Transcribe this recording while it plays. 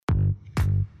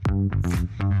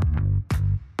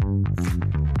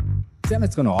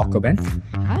Сайн Око байна.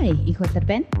 Хай, их болор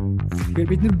байна. Тэгэхээр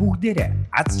бид нар бүгдээрээ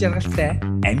аз жаргалтай,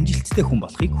 амжилттай хүн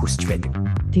болохыг хүсэж байдаг.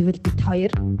 Тэгвэл бид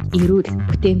хоёр эрүүл,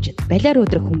 бүтээмжит, балиар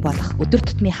өдрөх хүн болох өдөр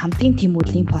тутмын хамтын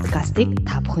тэмүүллийн подкастыг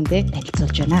та бүхэндээ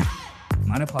танилцуулж байна.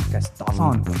 Манай подкаст 7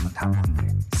 хоног болгон та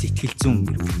бүхэндээ сэтгэл зүйн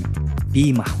эрүүл,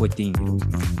 бие махбодын эрүүл,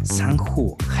 санхүү,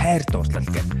 хайр дурлал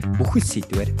гэх бүхэл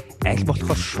сэдвээр аль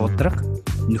болохоор шударга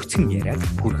нөхцөн яриаг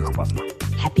хүргэх болно.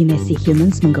 Happy Messy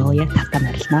Humans Mongolia татам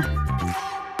арилна.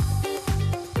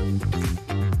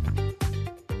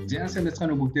 Зэнсэн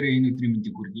бацхан бүгдээрээ энэ өдрийн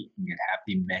мэндийг хүргэе. Ингээд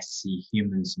Happy Messy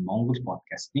Humans Монгол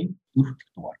подкастын 4-р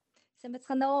дугаар. Сайн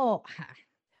бацхан оо.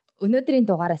 Өнөөдрийн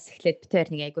дугаараас эхлээд бид хоёр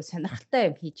нэг айгу сонирхолтой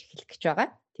юм хийж эхлэх гэж байгаа.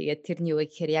 Тэгээд тэрний юу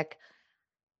гэхээр яг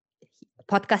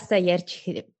подкастаа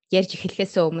ярьж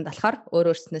эхлэхээс өмнө болохоор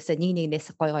өөрөөснөөсөө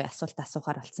нэгнээс гой асуулт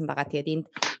асуухаар болсон байгаа. Тэгээд энд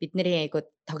бидний айгу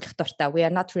тоглох дуртай We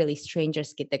are not really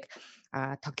strangers гэдэг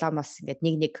тоглоомоос ингээд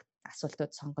нэг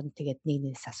асуултууд сонгоно. Тэгээд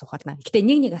нэгнээс асуухаар наа. Гэтэ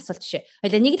нэг асуулт шээ.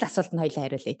 Хоёлаа нэг л асуулт нь хоёлаа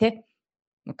хариулъя тий.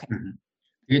 Окей.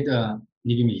 Тэгээд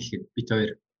нэг юм хэлэхэд бид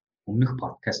хоёр өмнөх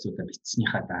подкастуудаа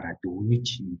бичснийхаа дараа дүүнэж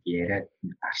яриад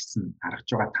аргаж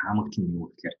байгаа таамаглал нь юу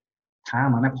гэхээр та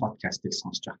манай подкастыг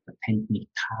сонсож байхдаа танд нэг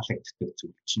таалагддаг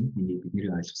зүйл чинь бидний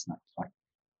ойлгосноор болохоор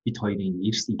бид хоёрын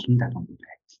эрс илэн далгын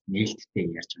байдал нээлттэй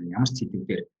ярьж байгаа ямар ч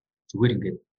сэдвээр зүгээр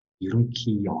ингээд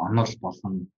ерөнхий онол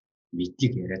болон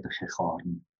мэдлэг яриад байхаа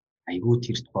орно айгүй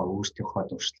тэр тухай өөртөөхөө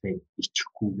дуршлагыг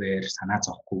ичихгүйгээр санаа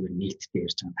зовхгүйгээр нээлттэй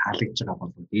ярьж байгаа таалагдж байгаа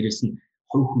бол дээрэс нь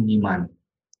хувь хүний маань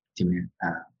тийм ээ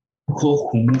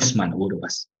хүмүүс маань өөрөө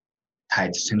бас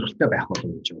таад сонирхолтой байх болов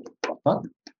гэж бодоод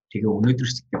тэгээ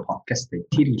өнөөдрөөс ихтэй подкастт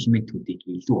тэр элементүүдийг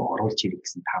илүү оруулж ирэх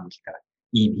гэсэн таамаглалтаар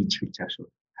ийм хийж эхэлж байгаа шүү.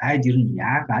 Хайд ер нь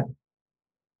яагаад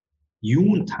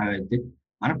юун таадаг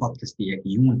манай подкастыг яг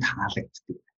юун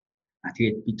таалагддаг.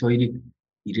 Тэгээд бид хоёрыг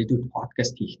ирээдүйд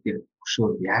подкаст хийхдээ өшөө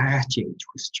яагаад ч гэж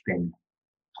хүсэж байна.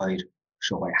 Хоёр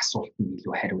өшөөгөө асуултанд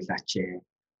илүү хариулаач.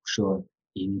 Өшөө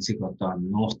эмзэг одоо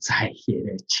нууцаа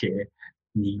яриач.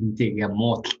 Нэгнтэйгээ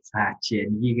муудалцаач,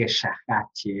 нэгийг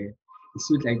шахаач,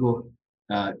 эсвэл айгу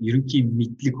ерөнхий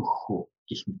мэдлэг өгөх үү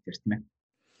гэх мэтэр тийм ээ.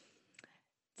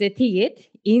 За тэгээд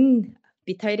энэ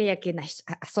бид хоёрын яг энэ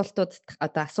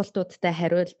асуултуудтай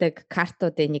хариулдаг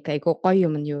картуудын нэг айгу гоё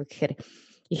юм нь юу гэхээр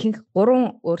ихэнх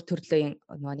 3 өөр төрлийн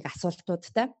нэг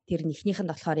асуултуудтай. Тэр нь эхнийх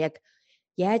нь болохоор яг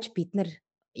яаж бид нар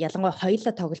ялангуяа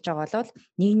хоёулаа тоглож байгаа бол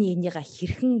нэгнийгээ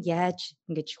хэрхэн яаж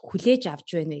ингэж хүлээж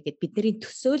авч байна вэ гэд бидний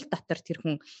төсөөл дотор тэр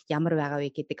хүн ямар байгаа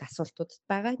вэ гэдэг асуултууд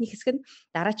байгаа. Нэг хэсэг нь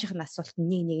дараачих нь асуулт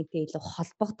нь нэгнтэй илүү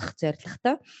холбогдох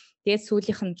зорилготой. Тэгээд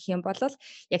сүүлийнх нь гэх юм бол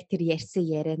яг тэр ярьсан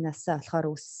ярианаас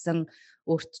болохоор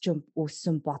өөртөө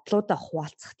бодлуудаа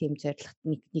хуваалцах тийм зорилгот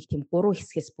нэг тийм 3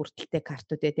 хэсгээс бүрдэлтэй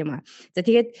картууд байт юм аа. За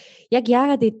тэгээд яг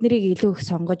яагаад эднэрийг илүү их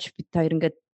сонгож бид хоёр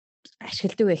ингэж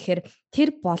ашигладаг вэ гэхээр тэр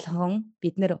болгон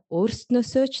бид нэр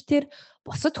өөрснөөсөө ч тэр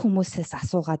бусад хүмүүсээс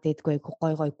асуугаад байдгүй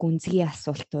гой гүнзгий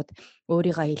асуултууд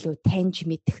өөрийгөө илүү таньж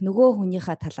мэдэх нөгөө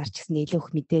хүнийхээ талаар ч гэсэн илүү их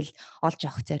мэдээлэл олж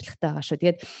авах зорилготой байгаа шүү.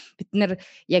 Тэгээд бид нар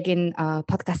яг энэ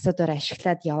подкастуудаар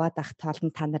ашиглаад яваад ах тоолн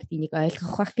та нарт энийг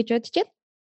ойлгох байх гэж бодож байна.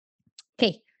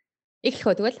 Окей.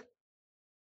 Эхлэхөө тэгвэл.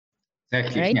 За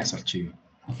эхний асуулт чи юу?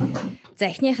 За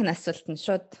эхнийх нь асуулт нь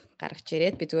шууд гаргаж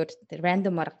ирээд би зүгээр тэр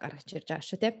рандомаар гаргаж ирж байгаа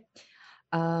шүү тий.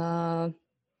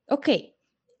 Окей.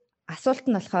 Асуулт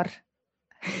нь болохоор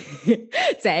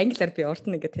за англиар би урд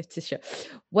нь ингэ тавьчихсан шүү.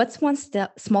 What's one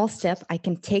small step I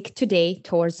can take today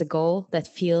towards a goal that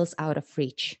feels out of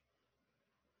reach?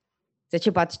 За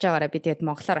чи бодож байгаараа би тэгээд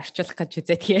монголоор орчуулах гэж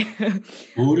үзээ тий.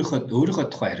 Өөрийнхөө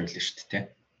тухай хариулна шүү дээ тий.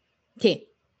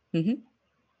 Тий.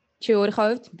 Чи өөрийнхөө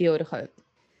хувьд би өөрийнхөө хувьд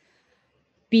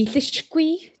биелэшгүй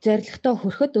зорилготой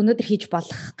хүрэхэд өнөөдөр хийж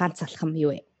болох ганц алхам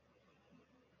юу вэ?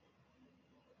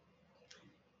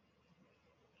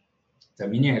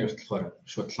 За миний хариулт болохоор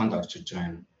шудлаанд орж иж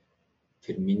байгаа юм.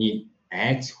 Тэр миний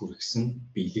айц хүргэсэн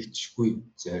биелэгдэшгүй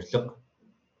зорилго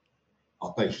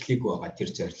одоо эхлэх байгаа тэр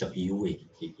зорилго юу вэ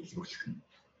гэдгийг илрүүлэх нь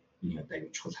миний одоо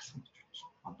аюул чухал алхам гэж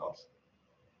байна. Одоо бол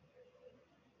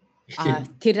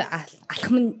тэр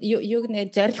алхам нь юу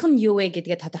нэ зорилго нь юу вэ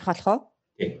гэдгээ тодорхойлох уу?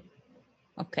 Тий.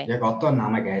 Окей. Яг одоо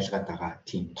намайг айлгаад байгаа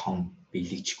тийм том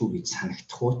биелэгчгүй гэж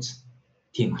санагдах уус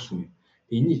тийм алхам юм.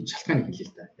 Би энэ шалтгааныг хэлээ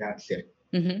л да. Яг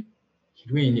л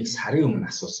хэрвээ энийг сарын өмнө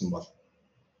асуусан бол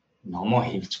номоо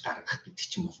хийлж гаргах гэдэг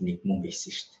чинь бол нэг мөн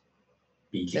байсан шүү дээ.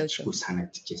 Биелэгчгүй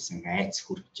санагдчихсэн, айц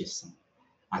хүрчихсэн.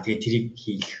 Тэгээ тэрийг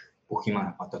хийх бүх юм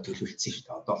одоо төлөвлөсөн шүү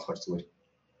дээ. Одоо болохоор зүгээр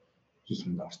хийх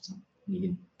юмд орсон. Нэг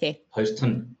нь. Хоёр дахь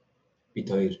нь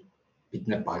бид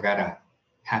нар багаараа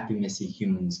Happy Messy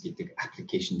Humans гэдэг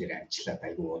аппликейшн дээр ажиллаад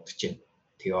аягүй удаж байна.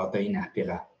 Тэгээ одоо энэ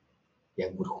аппига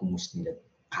яг бүр хүмүүст ингээд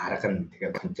гаргана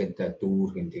тэгээ контентоо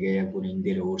дүүргэн тэгээ яг бүр энэ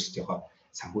дээр өөрсдийнхөө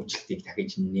санхүүжилтийг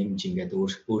дахиж нэмж ингээд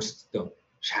өөрсдөө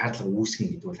шаардлага үүсгэн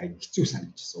гэдэг бол аюу хэцүү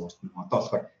санагдчихсан өөрт нь. Одоо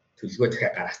болохоор төлөвлөгөө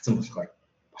дахиад гаргацсан болохоор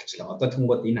болчлаа. Одоо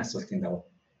тэнгууд энэ асуултын дагуу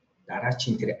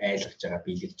дараачийн тэр айлгаж байгаа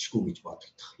биелэгдэхгүй гэж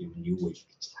бодогдох юм нь юу вэ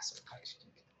гэж асуулт гарч ирж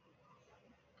байна.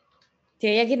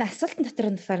 Тэгээ яг энэ асуултын дотор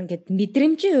нь болохоор ингээд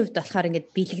мэдрэмжийн хувьд болохоор ингээд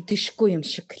биелэгдэхгүй юм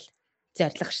шиг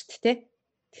зорилго шүү дээ.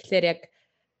 Тэгэхээр яг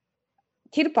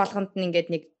тэр болгонд нь ингээд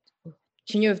нэг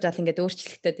чиний хувьд бол ингээд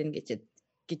өөрчлөлтөд байна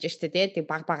гэж штэ тий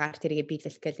баг багаар тэргээ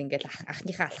биелэх гээл ингээд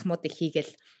анхныхаа алхмуудыг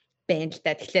хийгээл байна л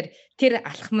да. Тэгэхээр тэр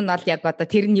алхам нь бол яг одоо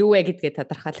тэр нь юу вэ гэдгээ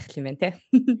тодорхойлох юм байна тий.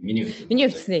 Миний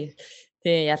хувьд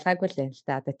тий ялгаагүй л байна л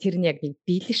да. Одоо тэр нь яг нэг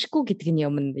биелэшгүй гэдэг нь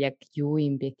юм нь яг юу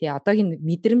юм бэ тий. Одоогийн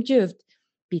мэдрэмжийн хувьд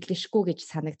биелэшгүй гэж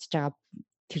санагдаж байгаа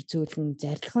тэр зүйл нь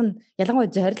зорилго нь ялангуяа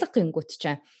зорилго гингүүт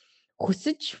чинь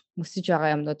хүсэж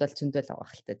байгаа юмнууд бол зөндөл байгаа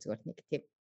хэлтэй зүгээр нэг тийм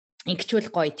ингэчүүл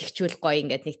гоё тэгчүүл гоё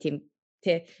ингээд нэг тийм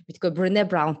тий битгүй Brené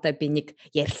Brownтай би нэг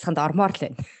ярилцлаганд ормоор л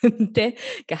байна тий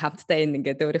гэ хамтдаа энэ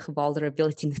ингээд өөрийнхөө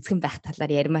vulnerability нүцгэн байх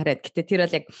талаар ярмаар байна. Гэтэ тэр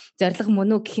бол яг зорилго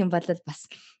мөн үү гэх юм бол бас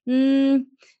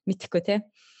мэдхгүй тий.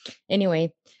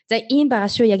 Anyway за ийм байгаа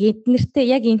шүү яг эднэртэй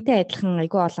яг энтэй адилхан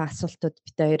айгүй олон асуултууд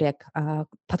бид хоёр яг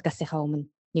подкастынхаа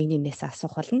өмнө нэгнээс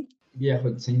асуух болно. Би яг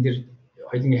зэн дээр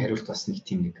хоёулынгийн хариулт бас нэг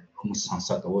тийм нэг хүмүүс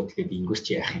сонсоод өө тэгээ би ингэр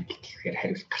чи яах юм гэхээр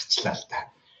хариулт гарчлаа л та.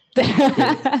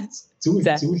 Зүйл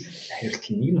хариулт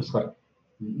нэг нь болохоор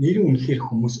нэрэн үнэхээр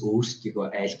хүмүүс өөрсдийгөө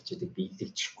айлгаж яадаг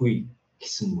биелэгдэхгүй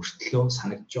гэсэн мөртлөө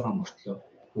санагдж байгаа мөртлөө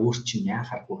өөр чинь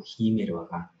яахааргүй хиймээр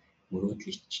байгаа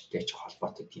мөрөөдлөгчтэй ч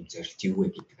холбоотой тийм зорилт юу вэ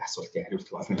гэдэг асуултын хариулт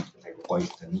болно гэдэг айгүй гоё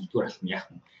л та. Нэгдүгээр алхам яах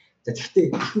юм. За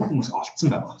тэгвэл ихэнх хүмүүс олцсон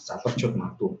байгаа. Залуучууд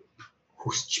магадгүй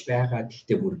хүсч байгаа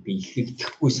гэхдээ бүр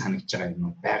биелэгдэхгүй санагдж байгаа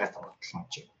юм байгаа тоглолтлоо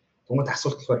чи. Тэгмэд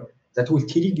асуулт болохоор за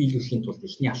тэгвэл тэрийг биелүүлэхийн тулд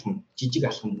эхний алхам жижиг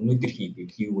алхам өнөөдөр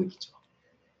хийвэл юу вэ гэж байна.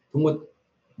 Тэгмэд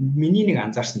миний нэг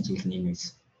анзаарсан зүйл нь юм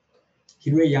байсан.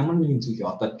 Хэрвээ ямар нэгэн зүйлийг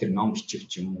одоо тэр ном бичих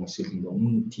юм уу эсвэл ингээ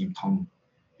өмнө тийм том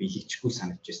биелэгдэхгүй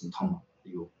санагдж байсан том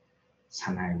юу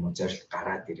санаа юм уу зорилт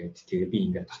гараад ирээд тэгээ би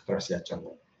ингээ дотроос яаж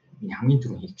байгаа юм хамгийн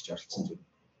түрүү хийх гэж оролцсон зүйл.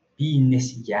 Би энэс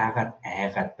яагаад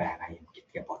айгаад байгаа юм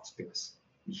гэдгээ боддог байсан.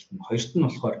 Нэгт нь хоёрт нь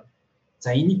болохоор за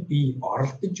энийг би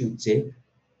оролдож үзээ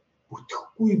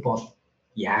бүтэхгүй бол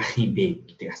яах юм бэ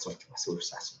гэдэг асуулт бас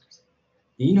өөрөөсөө асуудаг.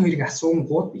 Энэ хоёрыг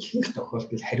асуунгууд ихэнх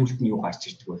тохиолдолд хариулт нь юу гарч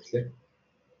ирдэг вэ гэхээр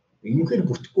үнэхээр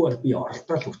бүтэхгүй бол би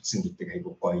оролдоод үтсэн гэдэг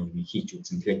айгүй гоё юм хийж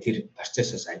үзэн. Тэгээ тэр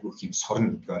процессоос айгүй юм сорно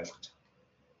гэдгийг ойлгож байна.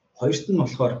 Хоёрт нь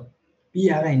болохоор би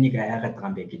яагаад энийг айгаад байгаа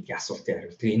юм бэ гэдгийг асуултын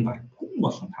хариулт. Тэгээ энэ баг хүн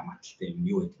болгонд хамааралтай юм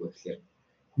юу гэдэг вэ гэхээр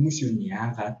хүмүүс юу нь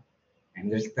яагаад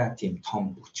амьдралдаа тийм том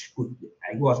бүчгүй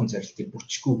айгүй олон зорилтыг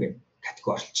бүчгүйгээр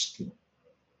категорилчдаг юм.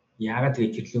 Яагаад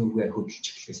тэгээ тэрлүүгээр хөдөлж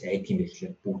эхлэхээс айдаг юм бэ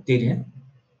гэхээр бүгдээрээ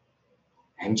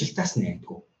амжилтаас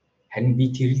найдаггүй. Харин би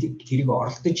тэрийг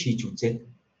оролдож хийж үзээд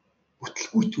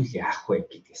бүтлгүүтүүл яах вэ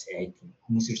гэдгээс айдаг.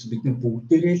 Хүмүүс ерөөс бид нар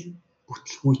бүгдээрээ л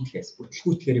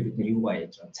бүтлгүүтгэхээр бид нар юу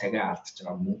яаж байгаа цагаа алдж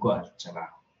байгаа, мөнгөө алдж байгаа,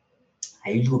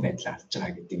 аюулгүй байдлаа алдж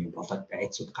байгаа гэдэг юм болоод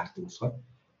айцууд гардаг болохоор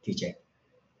тийж айд.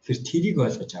 Тэгэхээр тэрийг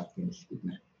ойлгож авдаг юм л бид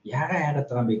нар. Яагаад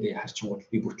байгаа юм бэ гэж харчингууд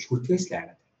би бүтлгүүтгэхээс л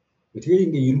айгаад. Тэгэхээр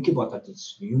ингээ ерөнхий бодоод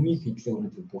юмыг хэдлээ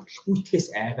өнөдр бүтлгүүтгэхээс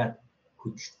айгаад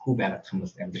хөдөлгөхгүй байгаад юм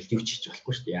бол амьдралд юу ч хийж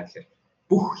болохгүй шүү дээ. Яа гэхээр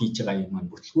бүх хийж байгаа юм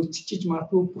маань бүтлгүүцчиж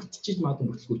магадгүй, бүтчиж магадгүй,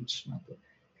 бүтлгүүцчих магадгүй.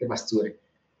 Тэгэхээр бас зүгээр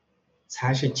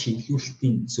цаашаа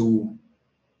чиглүүлэлтийн зөв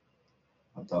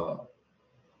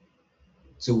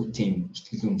тийм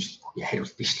ихтгэл өмчлөлт бүхий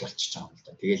хариулт биш л болчихж байгаа юм л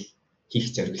да. Тэгэл хийх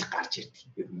зорилго гарч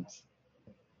ирдэг юм бол.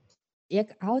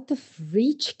 Яг out of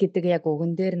reach гэдэг яг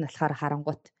үгэн дээр нь болохоор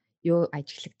харангуут юу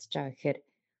ажиглагдчихж байгаа гэхээр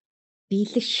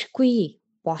биелэшгүй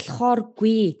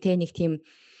болохооргүй те нэг тийм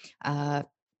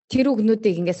тэр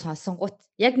үгнүүдийг ингээд сонсонгууд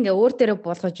яг ингээ өөр дээрээ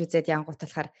буулгаж үзээд янгууд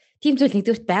болохоор тийм зүйл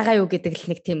нэгдүгürt байгаа юу гэдэг л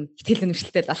нэг тийм ихтгэл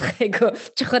өнөмшлөлтэй болох айгу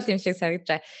чухал юм шиг санагдаж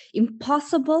байгаа.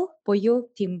 Impossible буюу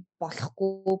тийм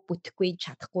болохгүй, бүтэхгүй,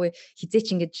 чадахгүй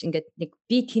хизээч ингээд нэг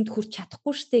би тэнд хүрч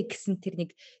чадахгүй штэ гэсэн тэр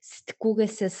нэг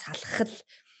сэтгэхгүйгээсээ салхал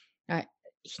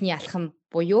ихний алхам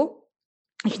буюу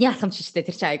эхний алхам ч гэжтэй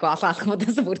тэр чинь айгу олон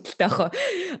алхмудаас бүрдэлтэй байх.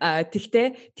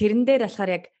 Тэгтээ тэрэн дээр болохоор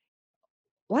яг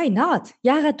why not?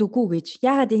 Яагаад үгүй гэж?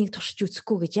 Яагаад энийг туршиж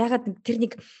үзэхгүй гэж? Яагаад тэр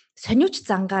нэг сониуч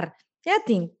зангаар яа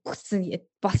тийм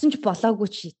болсон ч болоогүй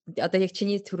ч одоо яг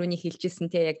чиний түрүүний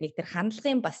хэлжсэн те яг нэг тэр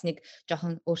хандлагын бас нэг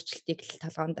жоохон өөрчлөлтийг л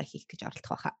толгоондоо хийх гэж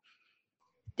оролдох байхаа.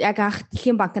 Яг анх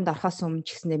Дэлхийн банкнд орохоос өмнө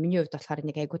ч гэсэндээ миний хувьд болохоор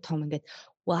нэг айгу том ингээд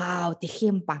вау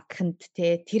Дэлхийн банкнд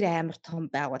те тэр амар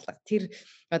том байгууллага тэр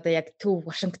одоо яг төв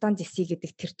Вашингтон DC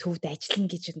гэдэг тэр төвд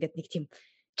ажиллана гэж ингээд нэг тийм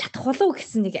чадах болов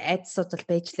гэсэн нэг айдсууд бол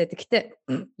байж лээ. Гэтэ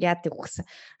яадаг үгсэн.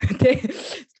 Тэ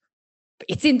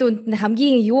эцсийн дүнд нь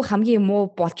хамгийн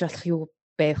муу болж болох юу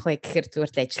байх вэ гэхээр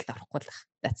зүгээр л ажилд орохгүй л байх.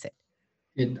 That's it.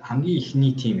 Тэгээд хамгийн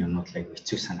ихний тим юмнууд л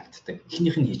хэцүү санагддаг.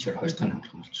 Эхнийх нь хийчихээр хоёр дахь нь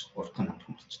амархан болчихдог, гурав дахь нь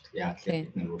амархан болчихдог. Яг л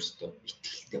бид нар өөрсдөө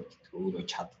итгэлтэй болдог, өөрөө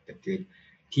чаддаг. Тэгээд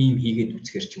тим хийгээд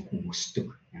үзэхэр чинь хүн өсдөг.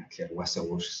 Яг л угаасаа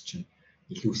өөрсөс чинь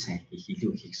илүү сайн хийх,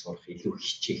 илүү хийх сурах, илүү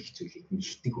хичээх зүйлийг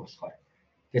мэддэг болохоор.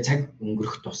 Тэгээд цаг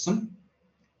өнгөрөх тусам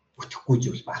бүтэхгүй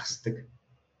зүйл багасдаг.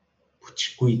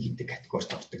 Бүтэхгүй гэдэг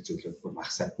категорид ордог зүйлүүд бүр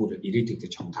багасаад бүр ирээдүйд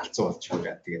жоохон галзуу болж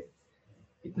байгаа. Тэгээд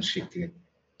бид нар шиг тэгээд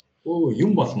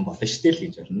юм болно шүү дээ л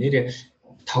гэж байна. Нэрээ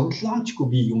тоглоомчгүй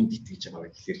би юунд итгэж байгаа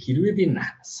вэ гэхээр хэрвээ би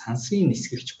сансрын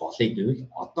нисгэгч болъё гэвэл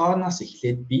одооноос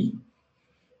эхлээд би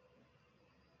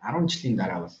 10 жилийн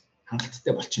дараа бол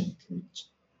хангалттай болчихно гэдэг нь мэдэж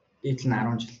байна. Дээд нь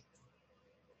 10 жил.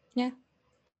 Яа.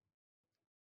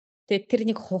 Тэгээд тэр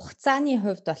нэг хугацааны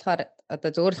хувьд болохоор одоо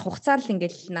зөвхөн хугацаар л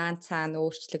ингээл наан цаана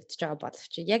өөрчлөгдөж байгаа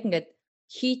боловч яг ингээд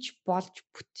хийж болж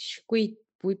бүтэшгүй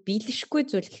биелэшгүй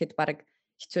зүйл гэхэд баг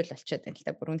хэцүү л болчиход байна л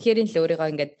да. Бүр үнэхээр л өөрийгөө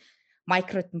ингээд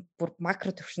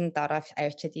макро төвшөнд ороод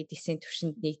авчиад эдисийн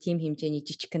төвшөнд нэг тим хэмжээний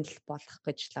жижигхэн л болох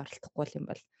гэж л оролдохгүй юм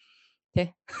бол тий.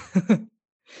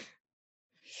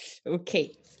 Окей.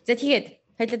 За тэгээд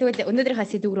хоёлаа тэгвэл өнөөдрийнхээ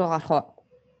сэдв рүү орох уу?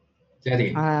 За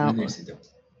тэгээд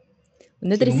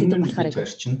өнөөдрийн сэдв болохоор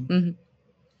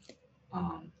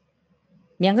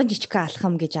мянган жижигхэн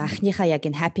алхам гэж анхныхаа яг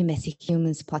энэ Happy Messy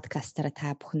Humans podcast-аараа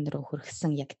та бүхэн рүү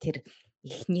хүргэсэн яг тэр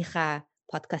эхнийхээ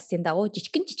подкастын дагуу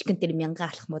жижигхэн тэр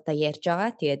мянган алхмуудаа ярьж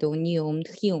байгаа. Тэгээд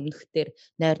өмнөх дээр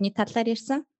нойрны талаар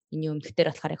ярьсан. Энэ өмнөх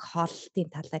дээр болохоор яг хооллолтын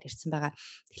талаар ярьсан байгаа.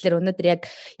 Тэгэхээр өнөөдөр яг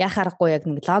яхаарахгүй яг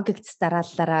нэг логикц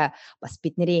дараалалаараа бас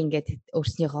бидний ингээд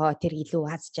өөрснийгөө тэр илүү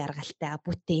аз жаргалтай,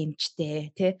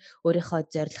 бүтээмжтэй, тий өөрийнхөө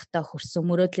зорилготой хүрсэн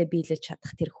мөрөөдлөө биелүүлж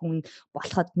чадах тэр хүн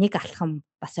болоход нэг алхам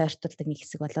бас ойртуулдаг нэг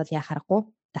хэсэг болол яхаарахгүй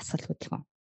дасгал хөдөлгөөн.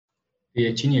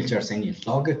 Тэгээ чиний хэлж байгаа энэ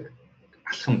логик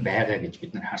алхам байгаа гэж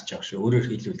бид нар харж байгаа шүү. Өөрөөр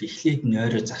хэлбэл эхлээд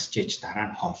нойроо засч ээж дараа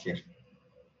нь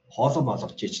хоолоо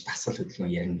болгож ээж дасгал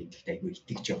хөдөлгөөн ярина гэдэгт айгүй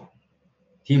итгэж байгаа.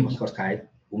 Тийм болохоор та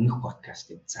өмнөх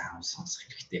подкастыг заавал сонсох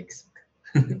хэрэгтэй гэсэн.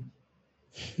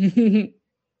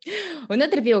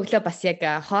 Өнөөдөр би өглөө бас яг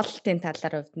хооллолтын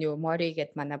талаар хувьд нь Мори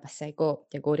гэд манай бас айгүй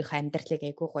яг өөрийнхөө амьдралыг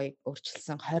айгүй гоё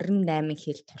өөрчилсөн 28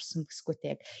 хил турсан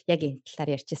бүсгүйтэй яг энэ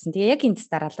талаар ярьжсэн. Тэгээ яг энд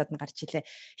дараалаад нь гарч илээ.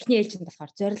 Эхний ээлжинд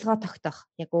болохоор зорилгоо тогтоох,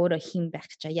 яг өөрөө хин байх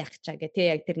гэж яах гэж гэх тий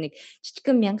яг тэр нэг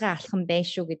жижигхэн мянган алхам байна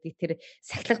шүү гэдэг тэр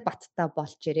сахилга баттай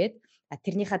болж ирээд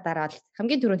тэрнийхээ дараа л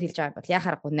хамгийн түрүүнд хэлж байгаа бол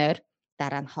яхаарахгүй нойр,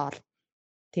 дараа нь хоол.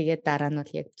 Тэгээд дараа нь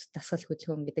бол яг дасгал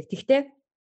хөдөлгөөн гэдэг. Тэгтээ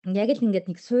яг л ингээд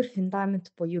нэг суур фундамент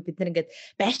буюу бид нар ингээд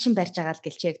байшин барьж байгаа л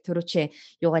гэлч яг түрүү чи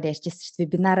юугаар ярьж ирсэн чинь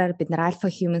вебинараар бид нар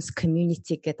Alpha Humans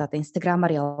Community гэдэг одоо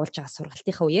Instagram-аар явуулж байгаа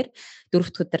сургалтынхаа үеэр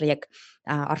дөрөвт өдөр яг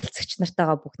оролцогч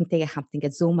нартайгаа бүгднтэйгээ хамт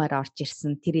ингээд Zoom-аар орж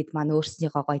ирсэн. Тэр ид маань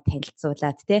өөрснийгөө гоё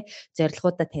танилцуулаад те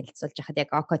зорилгоудаа танилцуулж хахад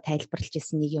яг око тайлбарлаж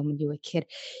ирсэн нэг юм нь юу вэ гэхээр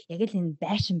яг л энэ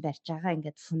байшин барьж байгаа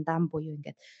ингээд фундам буюу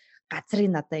ингээд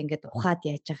газрыг одоо ингээд ухаад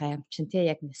яаж байгаа юм чинь те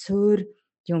яг нэг суур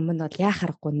юм нь бол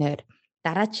яхаарахгүй нойр.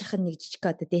 Дараачих нь нэг жижиг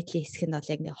одоо дээдлийн хэсэг нь бол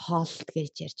яг ингээ хоолт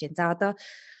гэж ярьж байна. За одоо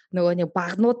нөгөө нэг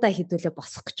багнуудаа хідүүлээ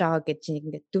босох гэж байгаа гэж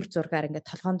ингээ 4-6-аар ингээ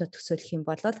толгоондоо төсөөлөх юм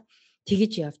бол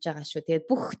тэгэж явж байгаа шүү. Тэгээд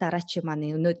бүх дараачийн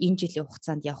маань өнөөдөр энэ жилийн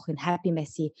хугацаанд явах энэ Happy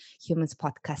Messy Humans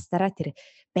podcast-аараа тэр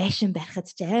байшин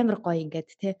барихад ч амар гоё ингээд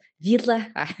те вилла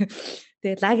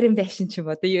тэгээд лагерын байшин ч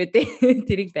юм одоо юу вэ?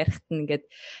 Тэрийг барихад нь ингээд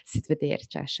сэдвүүдээ ярьж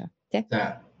байгаа шүү. Тэ?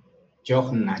 За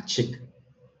жоохон над шиг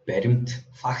баримт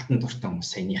фактын дуртай хүмүүс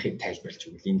саяныхыг тайлбарлаж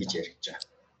өгвөл ингэж яригдж байгаа.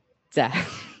 За.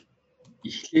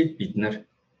 Эхлээд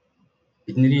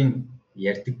бидний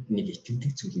ярьдаг нэг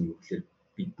итгэдэг зүйл нь юу гэхээр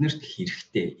биднэрт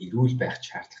хэрэгтэй эрүүл байх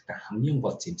шаардлагатай хамгийн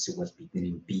гол зэмсэг бол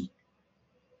бидний бие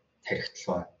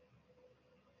тархитлоо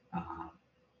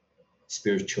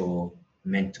spiritual,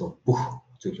 mental бүх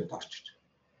зүйлүүд орж иж.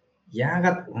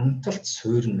 Яагаад унталт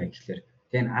суурна вэ гэхээр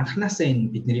тэгээ анханасаа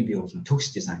энэ бидний бие бол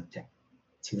төгс дизайнтай.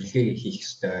 Цэвэрлэгээ хийх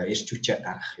ёстой, эрч хүчээ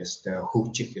гаргах ёстой,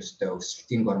 хөгжих ёстой,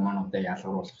 өсөлтийн гормонуудаа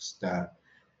ялгаруулах ёстой.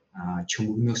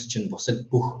 Чөмгнөөс чинь бусад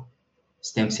бүх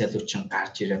stem cell-ууд чинь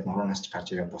гарч ирээд, нуруунаас ч гарч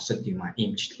ирээд бусад юм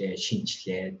эмчлээ,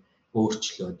 шинжлээд,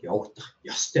 өөрчлөөд явагдах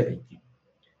ёстой байдаг.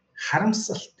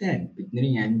 Харамсалтай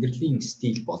бидний амьдралын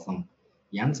стил болон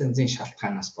янз янзын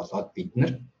шалтгаанаас болоод бидний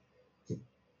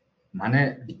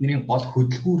гол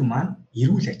хөдөлгүүр маань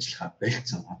эрүүл ажиллагаа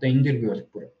болцсон. Одоо энэ дээр би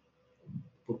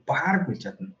бол баарг болж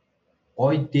чадна.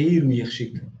 Гой дээр үеих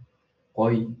шиг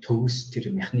гой төгс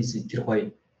тэр механизм тэр гой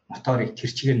моторыг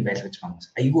тэр чигээр нь байлгаж байгаа хүмүүс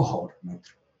айгүй ховор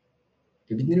өнөөдөр.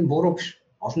 Тэгээ бидний буруу биш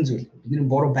олон зүйл. Бидний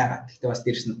буруу байгаа. Гэхдээ бас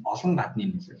дээрс нь олон гадны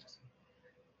юм зүйл байна.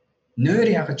 Нойр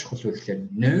яагаад чухал вэ гэхээр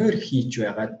нойр хийж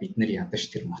байгаад бид нар ядаж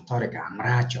тэр моторыг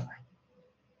амрааж байгаа.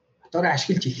 мотороо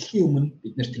ашиглаж эхлэхийн өмнө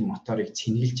бид нэр тэр моторыг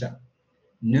цэнгэлж байгаа.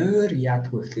 Нойр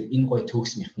яадаг вэ гэхээр энэ гой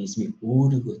төгс механизмыг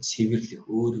өөрийгөө цэвэрлэх,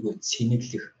 өөрийгөө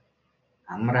цэнэглэх,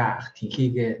 амраах,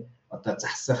 тэнхийгээ одоо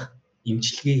засах,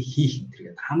 эмчилгээ хийх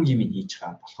гэдэг хамгийн юм хийж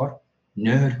байгаа болохоор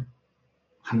нойр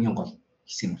хамгийн гол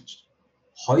хэсэг нь болж байна.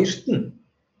 Хоёрт нь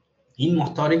энэ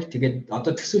моторыг тэгээд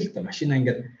одоо төсөөлтөө машина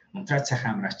ингээд унтраа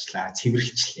цайхан амраачлаа,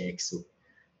 цэвэрлжлээ гэсэн.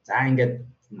 За ингээд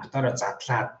мотороо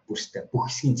задлаад бүрстэ бүх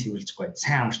хэсгийг цэвэрлж гоё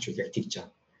сайн амарчвал яг тэгж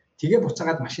байгаа. Тэгээ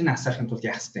буцаагаад машина асаахын тулд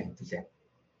яах хэрэгтэй юм тэлээ.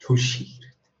 Түлшиг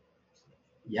хэрэгтэй.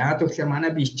 Яагаад гэвэл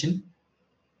манай бие чинь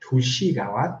түлшиг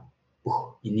аваад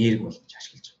бүх энерги болгож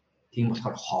ашиглаж байгаа. Тийм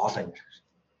болохоор хоолой ярих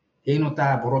хэрэгтэй. Энэ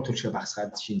удаа буруу түлшиг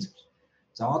багасгаад шин зөв.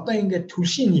 За одоо ингээд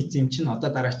түлшиг нийц юм чинь одоо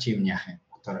дараа чи юм яах юм?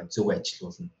 Мотороо зөв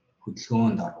ажилуулна,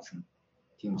 хөдөлгөөнд оруулна.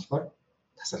 Тийм болохоор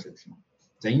тасал хөдөлгөөн.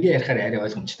 За ингээ ярихаар арай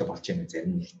ойлгомжтой болж байна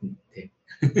зарим нэгт нь тий.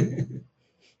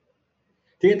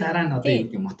 Тэгээ дараа нь одоо юу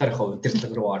гэдэг моторынхаа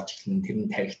удирдлага руу орж эхэлнэ, тэр нь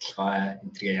тархитлагаа,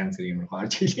 энэ төрлийн янз бүрийн юм руу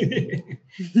орж эхэлнэ.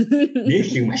 Нэг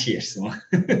л машин ярьсан юм.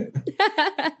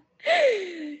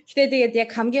 Гэтэ тэгээд яг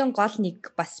хамгийн гол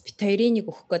нэг бас бит хоёрын нэг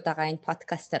өгөх гээд байгаа энэ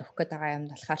подкастаар өгөх гээд байгаа юм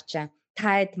болохоор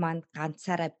та хэд манд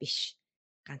ганцаараа биш.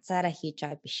 Ганцаараа хийж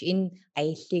байгаа биш. Энэ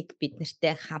аяллыг бид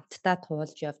нартэй хамтдаа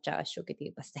туулж явж байгаа шүү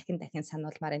гэдгийг бас дахин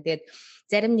сануулмаар байна. Тэгээд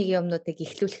зарим нэг юмнуудыг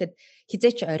эхлүүлэхэд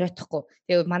хизээч оройтхгүй.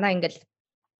 Тэгээд манай ингээл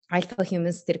Alpha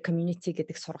Humans тэр community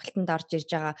гэдэг сургалтанд орж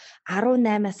ирж байгаа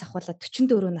 18-аас ахуулаад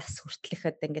 44 нас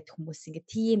хүртэлхэд ингээд хүмүүс ингээд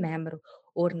тийм амар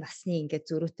өөр насны ингээд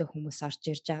зөрүүтэй хүмүүс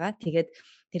орж ирж байгаа. Тэгээд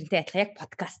тэрнтэй адилхан яг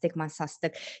подкастыг маань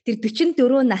сонсдог. Тэр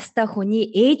 44 настай хүний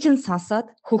ээж нь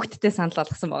сонсоод хүүхдтэй санал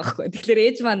болгосон байгаа хгүй. Тэгэхээр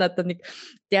ээж маань одоо нэг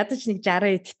ядаж нэг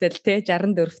 60 эдтэл те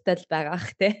 64-тэл байгаа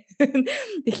ах те.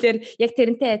 Тэгэхээр яг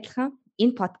тэрнтэй адилхан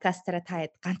энэ подкастаараа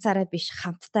та ганцаараа биш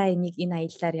хамтдаа энийг энэ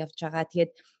аяллаар явж байгаа.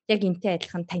 Тэгээд яг энтэй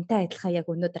адилхан тантай адилхан яг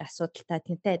өнөөдөр асуудалтай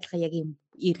тантай адилхан яг юм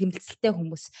иргэмэлцэлтэй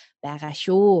хүмүүс байгаа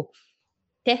шүү.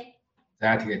 Тэ?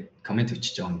 За тэгээд комент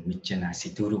өчөж байгаа юм мэдэж байна.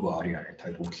 Сэдврүүгөө орё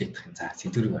хоёр өглөөх юм. За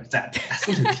сэдврүүгөө. За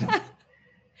асуулт хэлнэ.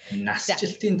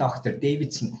 Насжилтын доктор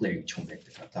Дэвид Синклер гэж хүн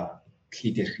байдаг. Одоо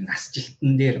дэлхийд ирэх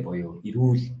насжилтан дээр буюу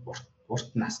эрүүл урт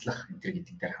наслах энэ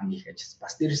гэдэг дээр хамгийн их ажилласан.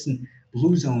 Бас дээрэс нь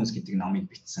Blue Zones гэдэг номыг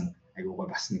бичсэн.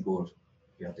 Айгуугаа бас нэг өөр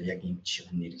би одоо яг энэ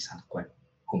жишээ нэрийг санахгүй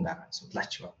хүн байгаа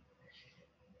судлаач ба.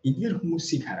 Эдгээр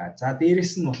хүмүүсийг хараад за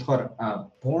дээрэс нь болохоор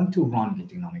Born to Run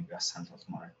гэдэг номыг бас санал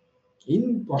болгомоор байна. Энэ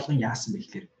болгон яасан бэ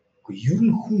гэхээр үгүй ер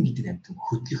нь хүн гэдэг амьтан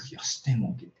хөдлөх ёстой юм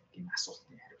уу гэдэг энэ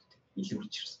асуултын хариулт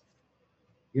илрүүлж ирсэн.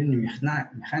 Ер нь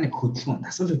механик хөдөлгөөн,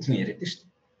 дасгал хөдөлгөөн яриад шүү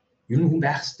дээ. Ер нь хүн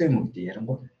байх ёстой юм уу гэдэг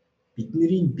ярангуй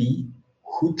бидний бие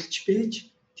хөдөлж байж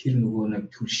тэр нөгөө нэг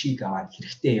түлшийг аваад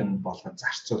хэрэгтэй юм болгоод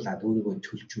зарцуулаад өөрийгөө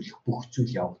төлжүүлэх бүх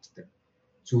зүйл явагддаг.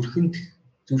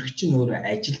 Зүрх чинь өөрөө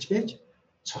ажиллаж байж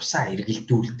цусаа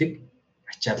эргэлдүүлдэг,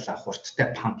 ачааллаа хурдтай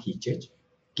памп хийж яаж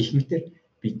гэх мэт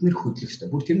бид нэр хөдлөх ёстой.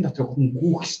 Бүр тэрэн дотор хүн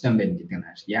гүйх ёстой юм байна гэдэг нь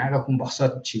хааш. Яагаад хүн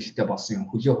босоод чиглэлтэй болсон юм,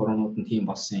 хөлөө хуруунууд нь тийм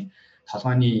болсон юм,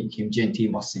 толгойн хэмжээ нь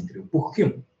тийм болсон юм, бүх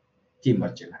юм тийм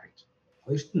болж байгаа гэж.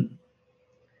 Хоёрт нь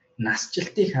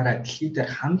насжилтыг хараад дэлхийд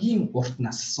хамгийн урт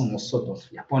наслсан улсууд бол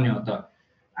Японы одоо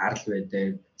арал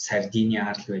байдаг, Сардини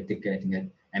арал байдаг гэдэг ингээд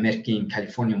Америкийн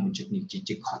Калифорни мужид нэг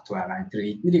жижиг хот байгаа.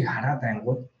 Эднийг хараад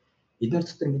ангууд эдгээр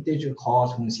дотор мэдээж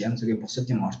хоол хүмүүс янз бүрийн бусад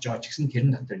юм орж байгаа ч гэсэн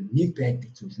тэрэн дотор нэг байдаг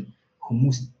зүйл нь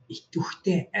хүмүүс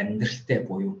итвэхтэй амьдралтай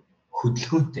буюу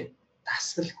хөдөлгөөнтэй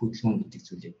дасгал хөдөлгөөн гэдэг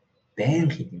зүйлийг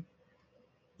байнга хийдэг.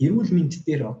 Эрүүл мэнд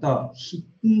дээр одоо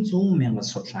хэдэн зуун мянган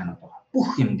судалгаанууд байгаа. Бүх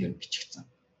юм дээр бичигдсэн.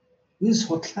 Энэ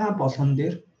судалгаа болгон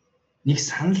дээр нэг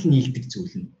санал нийлдэг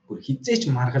зүйл нь бүр хизээч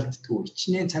маргалддаггүй,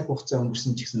 хичнээн цаг хугацаа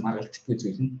өнгөрсөн ч гэсэн маргалддаггүй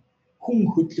зүйл нь хүн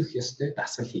хөдлөх ёстой,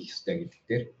 дасгал хийх ёстой гэдэг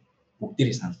дээр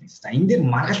бүгдээрээ санал нийлсэн. За энэ дээр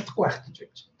маргалдахгүй байх гэж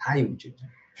байж. Та юу гэж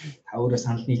байна? Та өөрөө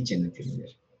санал нийлж байна уу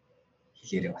тэрээр?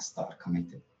 Хэлээрээ бас доор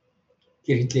комент.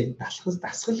 Тэр хэлээ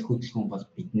дасгал хөдөлгөөн бол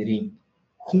бидний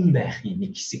хүн байхын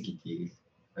нэг хэсэг гэдгийг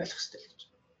ойлгох ёстой гэж.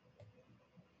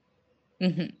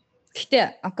 Гэхдээ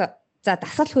за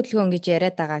дасгал хөдөлгөөн гэж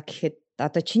яриад байгаа гэхэд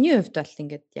одоо чиний хувьд бол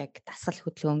ингээд яг дасгал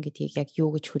хөдөлгөөн гэдгийг яг юу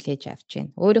гэж хүлээж авч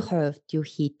байна? Өөрийнхөө хувьд юу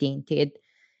хийдیں? Тэгээд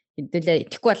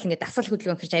тэгэхгүй бол ингээд дасгал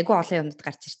хөдөлгөөн гэж айгүй олон юмнууд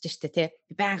гарч ирж штэ тий.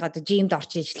 Би байнга одоо жимд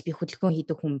орж ижил би хөдөлгөөн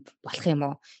хийдэг хүн болох юм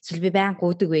уу? Эсвэл би байнга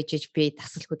гүйдэг байж би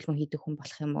дасгал хөдөлгөөн хийдэг хүн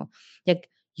болох юм уу? Яг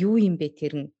юу юм бэ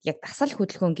тэр нь? Яг дасгал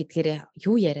хөдөлгөөн гэдгээр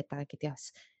юу яриад байгаа гэдгийг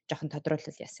бас жоохон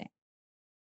тодруулбал яасан юм.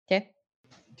 Тий?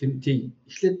 Тийм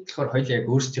эхлээд болохоор хоёул яг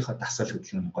өөрсдийнхөө дасгал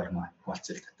хөдөлгөөний гормоо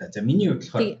хуваалцалтай. За миний хувьд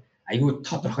болохоор айгүй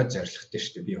тодорхой зорилготой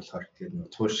шүү дээ. Би болохоор тэгээд нэг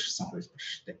тууширсан хувилбар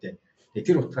шүү дээ тий. Тэгээд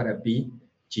тэр утгаараа би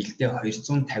жилдээ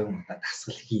 250 удаа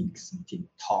дасгал хийн гэсэн тийм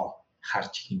тоо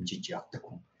харж хэмжиж явдаг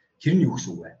хүн. Тэр нь юу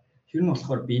гэсэн үг вэ? Тэр нь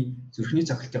болохоор би зүрхний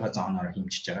цогцолтойгоо зооноор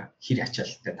хэмжиж байгаа хэр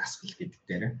ачаалттай дасгал гэдэг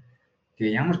дээр.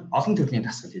 Тэгээ ямар олон төрлийн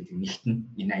дасгал гэдэг нэгтэн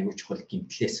энэ аюул чухал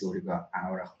гэмтлээс өөрийгөө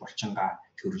аврах, булчингаа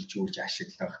төрөлжүүлж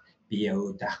ашиглах, бие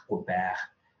өөдөхгүй байх,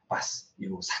 бас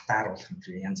юу сатааруулах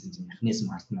гэх янз янзын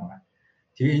механизм алдна байгаа.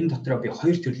 Тэгээ энэ дотроо би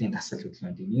хоёр төрлийн дасгал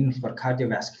хөдөлгөөнд. Нэг нь болохоор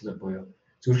cardiovascular буюу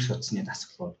зүрх судасны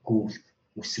дасгалууд, гүйлт,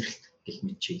 үсрэлт гэх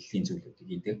мэт чиглэлийн зүйлүүдийг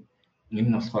хийдэг.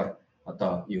 Энэ нь болохоор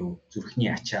одоо юу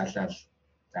зүрхний ачаалал,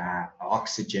 за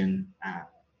оксижен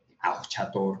авах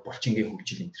чадвар, булчингийн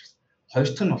хөгжил энэ төрөл. Хоёр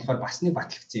дахь нь болохоор бас нэг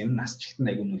батлагдсан юм насжилтанд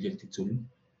аягүй нөлөөлдөг зүйл нь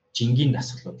жингийн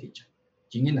дасгалууд хийж байгаа.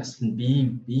 Жингийн дасгал нь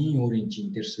биеийн өөрийн жин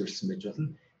дээр суурьсан байж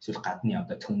болно. Эсвэл гадны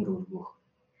одоо төмөр өргөх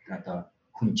одоо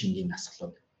хүн жингийн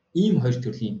дасгалууд. Ийм хоёр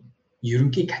төрлийн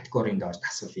ерөнхий категорийн доор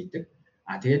дасгал хийдэг.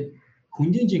 Тэгээд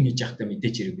хүндийн жин хийж байхдаа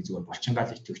мэдээч хэрэг би зүгээр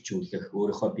булчингаал идэвхжүүлэх,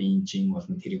 өөрийнхөө биеийн жин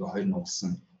болон тэрийг хоёр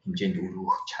нугалсан хэмжээнд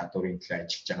өргөх чадварын төлөө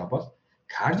ажиллаж байгаа бол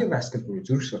cardiovascular буюу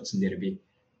зүрх судас дээр би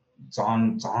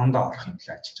зоондоо орох юм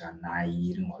төлөө ажиллаж байгаа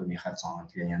 80-90%-ийнхаа зоон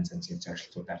тэгээ янз янзын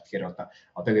зорилтуудаар тэгэхээр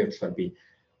одоогийн бодлоор би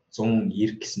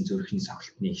 190 гэсэн зүрхний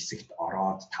цогцолтны хэсэгт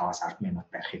ороод 5-10 минут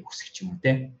байхыг хүсэх юм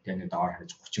те. Тэгээ нэг доор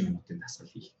хаж 30 минутын дасгал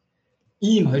хийх.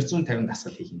 Ийм 250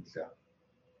 дасгал хийх юм төлөө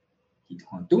хийх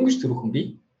хүн. Дөнгөж түрүүхэн би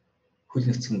хөл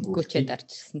нөхцөн гүйчээд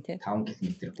арчсан те. 5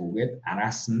 км гүгээд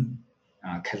араас нь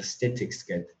calisthenics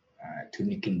гэдэг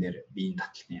төрникэн дээр биеийн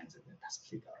татлын янз бүрийн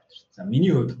дасгалыг орж ирсэн. За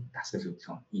миний хувьд дасгал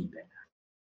хөдөлгөөн ийм байна.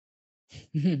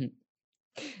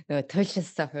 Нөгөө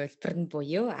туйлшилсан хувилбар нь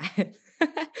буюу.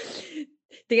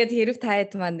 Тэгээд хэрэг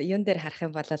таад маань юун дээр харах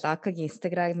юм бол Окогийн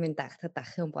Instagram-ын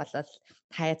дагах юм бол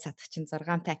таад садах чинь 6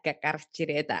 пак гаргаж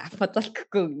ирээд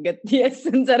фотолкгүй ингээд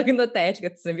яасан зургнуудаа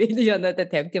айлгдсан видеонуудаа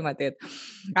тавьд юм а. Тэгээд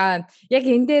яг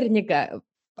энэ дээр нэг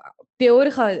би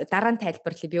өөрийнхөө дараа нь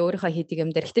тайлбарлая. Би өөрийнхөө хийдэг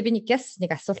юм дээр. Гэтэ би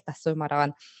нэг асуулт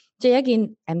асуумаар байна. Чи яг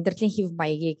энэ амьдралын хэв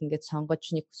маягийг ингээд сонгож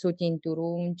нэг сүүлийн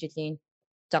 4 жилийн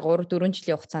 3-4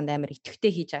 жилийн хугацаанд амар идэвхтэй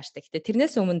хийж байгаа штэ. Гэтэ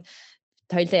тэрнээс өмнө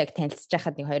тойлоо яг танилцж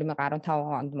байхад нэг 2015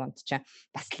 онд монд ч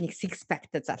бас нэг six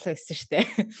pack-тай залуу байсан штэ.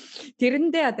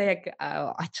 Тэрэндээ одоо яг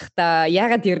очихдаа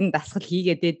ягаад ер нь дасгал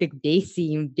хийгээд байдаг бэйс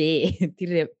юм бэ?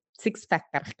 Тэр six pack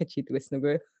гаргах гэж хийдэг байсан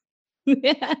үгүй.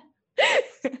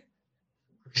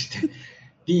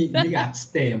 Би нэг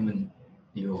азтай юм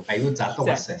юу аюу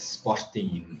залуугаас спортын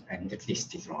юм амьдралын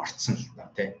стил рүү орцсон л доо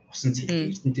тий. Усан цэлдэг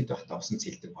Эрдэнэтэд байхдаа усан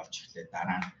цэлдэг болж ирлээ.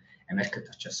 Дараа нь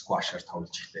Америкт очиж сквашаар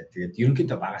тоглож ирлээ. Тэгээд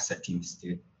ерөнхийдөө багасаа тиймс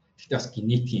тэгээд гэхдээ бас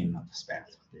генетикийн юм бас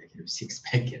байгаад байна. Тэгэхээр six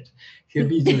pack гэж. Тэгэхээр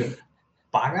би зүгээр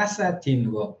багасаа тийм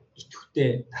нөгөө идэвхтэй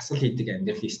дасгал хийдэг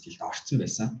амьдралын стилд орцсон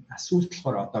байсан. Сүүлд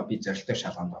болохоор одоо би зорилттой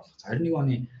шалганд болох. 21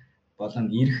 оны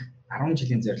болон ирэх 10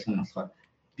 жилийн зорилго нь болохоор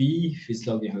би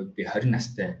физиологийн хувьд би 20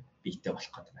 настай биетэй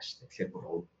болох гэдэг байна шүү дээ. Тэгэхээр бүр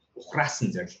ухраасан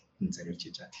зорилтод зориулж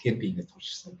хийж байгаа. Тэгэхээр би ингэж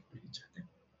тулшсан гэж байгаа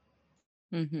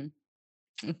тийм.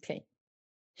 Окей.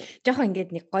 Жохон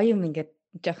ингээд нэг гоё юм ингээд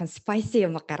жохон spicy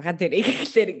юм гаргаад ирэх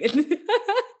гэхлээр ингээд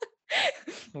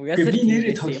би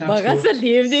нэрээ тоглоом. Багасаа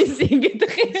левнэс ингээд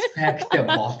спектэ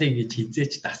болыг гэж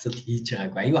хизээч дасал хийж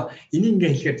байгаагүй. Аюу энийг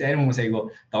ингээ хэлэхээр зарим хүмүүс аюу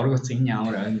доргоц энэ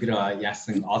ямар өнгөрөө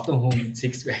яасан олон хүн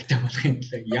six pack болохын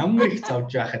төлөө ямар их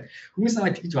зовж байхад хүмүүс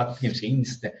намайг тэгж боддог юм шиг энэ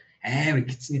нэстэ амар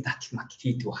гидсний датал матал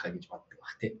хийдэг байхаа гэж боддог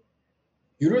бах тий.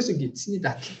 Ерөөсөө гидсний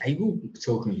датал аюу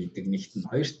цөөхөн хийдэг нэгт нь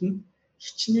хоёрт нь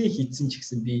хичнээн хийдсэн ч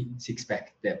гэсэн би six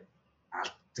pack-тэй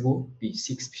алддаггүй би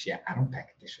 6 биш 10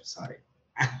 pack-тэй шүү sorry.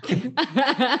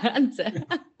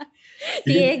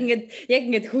 Яг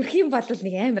ингээд хөрх юм бол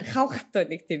нэг амар хавхтай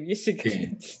нэг тийм юм шиг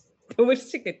төмөр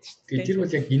шиг гэдэг шүү дээ. Тэр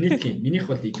бол яг генетик. Минийх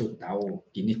бол илүү давуу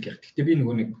генетик. Гэхдээ би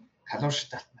нөгөө нэг калориш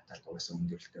талт маталт угаасаа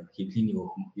өндөрлөлтөөр хөвлөний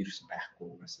өөхөн вирус байхгүй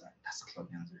угаасаа тасгалууд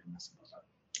янз бүрийн нас болоод.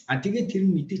 Тэгээд тэр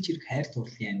нь мэдээч хэрэг хайр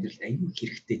дурлалын амьдрал аюул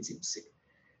хэрэгтэй зэмсэг.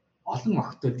 Олон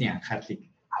охтуудын анхаарлыг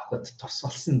авахд тус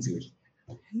болсон зүйл.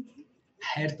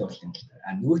 Хайр дурлалын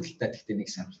талаар. Нөгөө талдаа гэхдээ нэг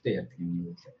сонирхолтой ярьдаг юм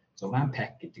юу вэ? 6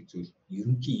 pack гэдэг зүйл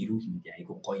ерөнхий эрүүл мэндийн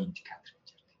аюул гоё индикатор гэж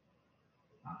ярьдаг.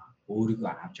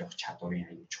 Өөрийгөө авч явах чадварын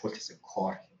аюул чухал хэсэг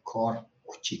core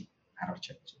хүчийг харуулж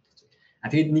чаддаг зүйл.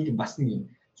 Тэгээд нэг бас нэг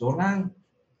 6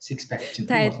 six pack чинь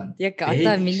болно. Яг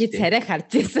одоо миний царайг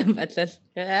харж ирсэн болол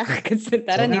гэсэн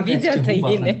дараа нэг видео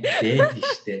тавьгийнэ. Дээд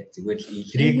штэ. Зүгээр л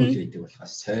илрээгүй л байдаг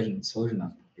болохоос суурь нь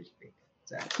хэлдэг.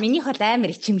 За. Минийх бол амар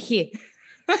ичимхий.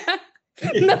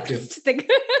 Нотчдаг.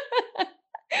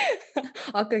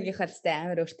 Окогийн халстай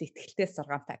амар өөртөө ихтгэлтэй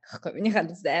 6 pack гэхгүй. Миний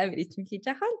халстай амар ичимхий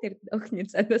жахан тэр өхний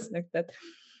цанаас нагдаад.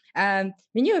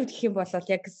 Миний хувьд гэх юм бол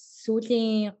яг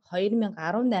сүүлийн 2018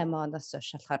 оноос хойш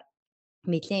болохоор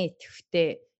нэлээд идэвхтэй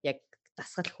яг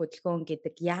дасгал хөдөлгөөн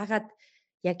гэдэг яагаад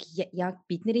яг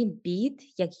бидний биед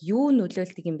яг юу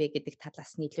нөлөөлдөг юм бэ гэдэг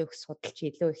талаас нь илүү их судалж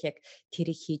илүү их яг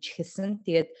тэрийг хийж эхэлсэн.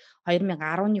 Тэгээд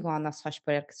 2011 оноос хойш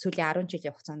яг сүүлийн 10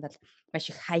 жилийн хугацаанд л маш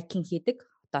их хайкинг хийдэг.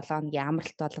 7 хоногийн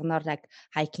амралт болгоноор яг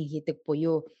хайкинг хийдэг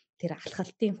буюу тэр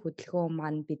алхалтын хөдөлгөөн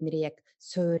маань бидний яг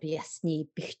суур ясны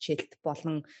бэхжилт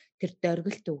болон тэр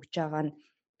дөргөлт өгж байгаа нь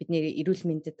бидний эрүүл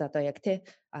мэндэд одоо яг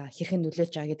хэрхэн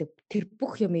нөлөөлж байгаа гэдэг тэр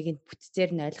бүх юмыг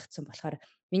бүтцээр нь ойлгоцсон болохоор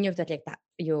миний хувьд бол яг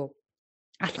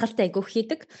алхалтай айгүйх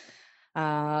хийдэг.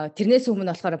 Тэрнээс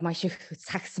өмнө болохоор маш их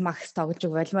сакс макс тоглож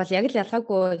болмол яг л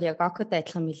ялгаагүй яг окотой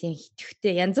адилхан нэлийн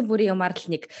хитгэвтэй янз бүрийн юмар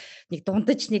л нэг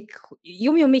дундаж нэг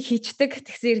юмыг хийчдэг.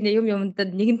 Тэгсээр юм юмд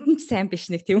нэгэнд нь ч сайн биш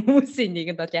нэг тийм хүмүүсийн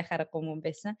нэгэнд бол яхаарахгүй юм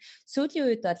байсан.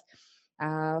 Сүүлийн үед бол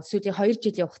сүүлийн 2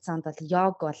 жилийн хугацаанд бол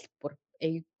йог бол бүр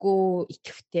айгүй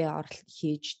ихэвтэй оролт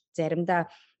хийж заримдаа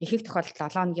их тохиолдолд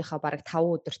 7 хоногийнхаа бараг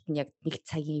 5 өдөрт нь яг 1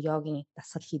 цагийн йогийн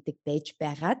дасгал хийдэг байж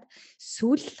байгаад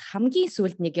хамгийн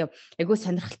сүүлд нэг айгүй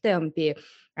сонирхолтой юм би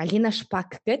Алина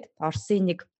Шпак гэдэг Орсын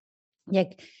нэг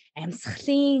яг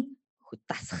амьсгалын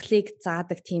дасгалыг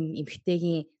заадаг тийм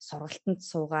эмэгтэйгийн сургалтанд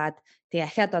суугаад тэгээ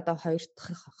ахаад одоо 2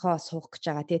 дахь суух гэж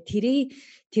байгаа. Тэгээ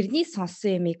тэрний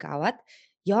сонсон юмыг аваад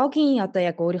йогийн одоо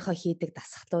яг өөрийнхөө хийдэг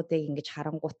дасгалуудыг ингэж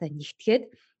харангуйтаа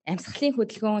нэгтгээд амьсгалын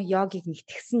хөдөлгөөн йогыг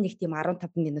нэгтгэсэн нэг тийм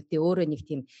 15 минутын өөрөө нэг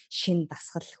тийм шин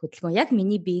дасгал хөдөлгөөн яг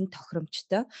миний биеийн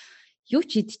тохиромжтой юу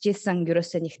ч идчихсэн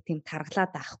ерөөсөө нэг тийм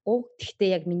таргалаад авахгүй. Тэгтээ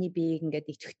яг миний биеийг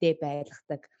ингээд идэвхтэй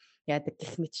байлгадаг яадаг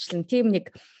гэх мэтчлэн тийм нэг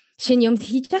шин юм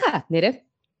хийж байгаа нэрээ.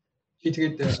 Чи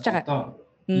тэгээд одоо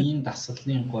ийм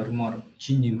дасгалын горимоор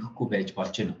жин нэмэхгүй байж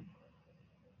болж байна уу?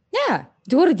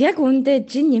 Зүгээр яг үндэ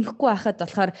жин нэмэхгүй байхад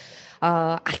болохоор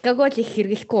алкогол их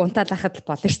хэрэглэхгүй унтаад байхад л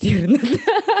болно шүү дээ ер нь.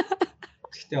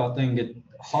 Гэхдээ одоо ингээд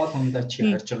хоол ундаа чи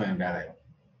харж байгаа юм байгаа юу?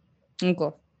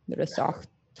 Үгүй. Ерөөсөө огт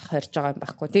харж байгаа юм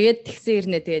байхгүй. Тэгээд тэгсэн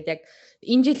ирнэ тэгээд яг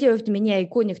энэ жилийн хувьд миний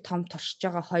айгүй нэг том туршиж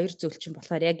байгаа 2 зүйл чинь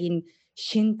болохоор яг энэ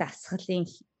шин дасгалын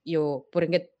бүр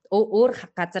ингээд өөр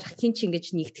газар хин ч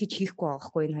ингэж нэгтгэж хийхгүй байгаа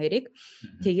байхгүй энэ хоёрыг.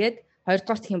 Тэгээд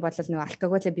хоёрдугаар гэх юм бол нэг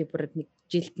алкоголоо би бүр нэг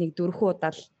жилд нэг 4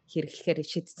 удаа л хэрэглэхээр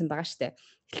шийдсэн байгаа штэ.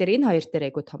 Тэгэхээр энэ хоёр дээр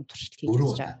айгүй том туршилт хийж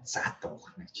байгаа. Заатаа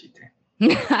уух нэг чи тэ.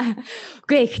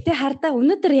 Үгүй ихтэй хардаа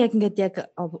өнөөдөр яг ингээд яг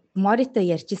Морито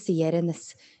ярьжсэн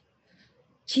ярианаас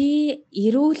чи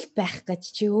эрүүл байх гэж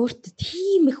чи өөртөө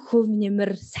тийм их хөв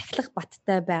нэмэр сахилах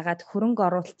баттай байгаад хөрөнгө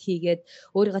оруулалт хийгээд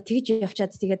өөрийгөө тэгж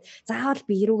явчаад тэгээд заавал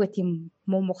би эрүүгээ тийм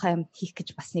муухай юм хийх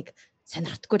гэж бас нэг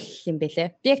сонирхдаггүй юм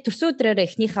бэлээ. Би яг төрсөн өдрөөрөө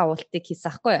эхнийхээ уултыг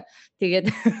хийсэн аахгүй. Тэгээд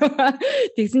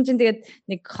тэгсэн чинь тэгээд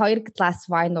нэг 2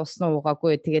 глас вайн уусан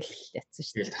уугаагүй тэгэл ятсан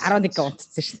шүү дээ. 11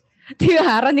 унтсан шүү дээ. Тэгээ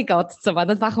 11 удцсан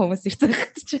надад бахан хүмүүс ирсэн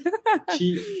гэж. Чи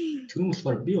түрүүн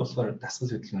болохоор би болохоор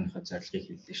дасгал хөдөлгөөнийхөө зорилгыг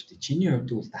хэллээ шүү дээ. Чиний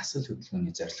хувьд бол дасгал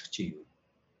хөдөлгөөний зорилго чи юу?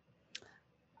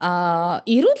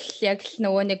 Эрүүл яг л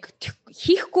нөгөө нэг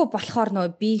хийхгүй болохоор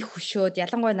нөгөө би хөшөөд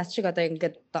ялангуяа над шиг одоо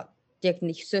ингээд яг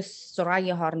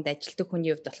 9-6 хооронд ажилтдаг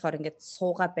хүний хувьд болохоор ингээд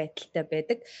суугаа байдалтай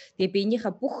байдаг. Тэгээ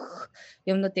биенийхээ бүх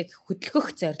юмнуудыг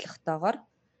хөдөлгөх зорилготойгоор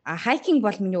хайкинг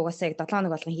бол миний угаасаа яг 7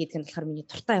 хоног болгон хийдэг нь болохоор миний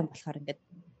дуртай юм болохоор ингээд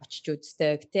очиж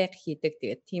үздэг, тэг хийдэг.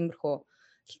 Тэгээд тиймэрхүү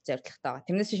зорилготой байгаа.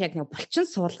 Тэрнээс биш яг нэг булчин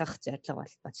суулгах зорилго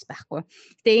бол байхгүй.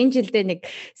 Гэтэ энэ жилдээ нэг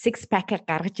 6 pack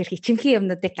гаргаж ирэх, ичимхий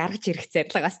юмнуудыг гаргаж ирэх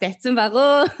зорилго бас тавьсан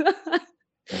багөө.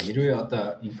 Хэрвээ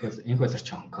одоо инхолер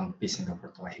Хонконг, би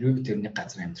Сингапурт байгаа. Хэрвээ тэрний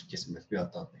газар амьдарч байсан бол би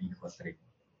одоо инхолерыг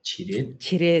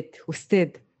чирээд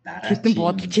өстэд хэдэн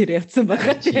бодолж явсан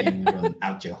байгаа тийм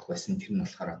авч явах байсан. Тэр нь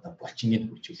болохоор одоо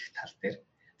булчиныг хөгжүүлэх тал дээр.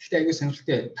 Гэхдээ аягүй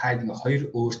сонирхолтой та нэг хоёр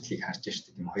өөрчлөлийг харж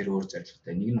штэ тийм хоёр өөр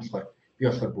зорилготой. Нэг нь болохоор би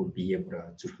болохоор бүр бие бүр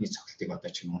зүрхний цогцлтыг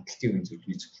одоо чинь унталтын үеийн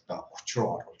зүрхний цогцлтоо 30 руу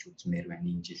оруулж үзмээр байна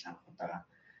энэ жил анх удаага.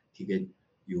 Тэгээд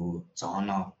юу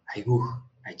зооно айгүйх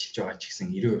ажиллаж байгаа ч гэсэн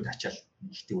 90% ачаал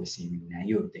нэгдэг байсан юм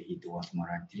 80% хийдэг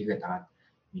болмоор тэрийгээ дагаад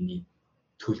миний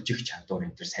төлжих чадвар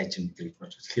энэ төр сайжрна гэдэг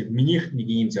болж байна. Тэгэхээр минийх нэг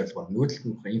ийм зорилго байна. Нүүдэлт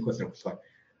нь инх болохоор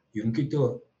ерөнхийдөө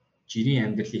жирийн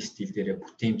амьдралын стил дээрээ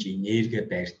бүтээмж энерги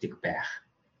барьдаг байх.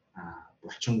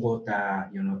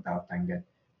 Булчингуудаа юунуудаа одоо ингээд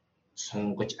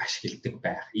сунгаж ашигладаг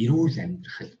байх. Эрүүл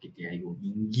амьдрах гэдэг аюу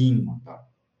энгийн одоо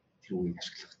тэр үгийг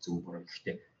ашиглах зөв буруу.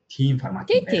 Гэхдээ тим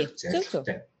форматын байх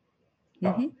зорилготой.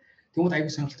 Тэгвэл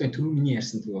аюу сонирхолтой түрүү миний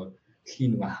ярьсан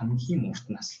дэлхийн нэг хамгийн урт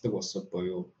наслдаг улсууд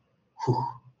буюу хөх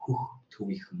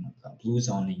төвийнхэн блу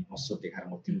зоны улсуудыг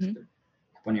харангуут юм дээр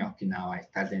Японы Окинава,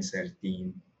 Италийн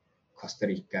Сардин, Коста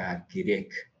Рика,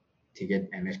 Грек,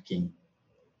 тэгээд Америкийн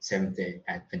Seventh Day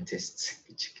Adventists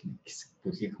гэж хэсэг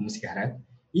бүлгийн хүмүүсийг хараад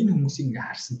энэ хүмүүсийг ингээ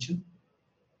харсан чинь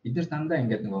бид нар дандаа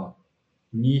ингээд нөгөө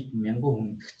нийт 1000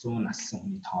 хүнд 100 нассан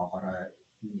хүний тоогоороо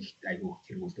нэг айгүй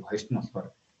тэргүүлдэг. Хоёрт нь болохоор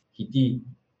хэдий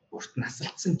урт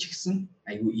насалцсан ч гэсэн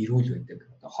айгүй эрүүл байдаг.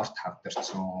 Одоо хорт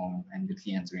хавдарсан,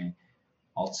 амьдралын янз бүрийн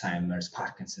Alzheimer's,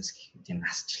 Parkinson's гэх мэт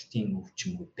насжилтын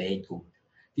өвчмүүд байдгүй.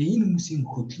 Тэгээ энэ хүмүүсийн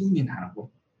хөдөлгөөнийг харангуй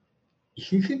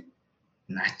ихэнх нь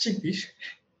наачиг биш,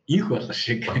 инх болох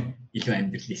шиг илүү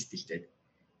амьдралын стилтэй.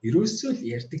 Ерөөсөө л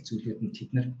ярьдаг зүйлүүд нь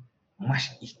тэд нар маш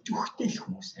итвэхтэй л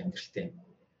хүмүүс амьдралтай.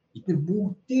 Эдгээр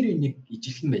бүгдээрээ нэг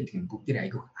ижилхэн байдаг юм. Бүгдээрээ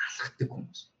айгүй алхахдаг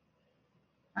хүмүүс.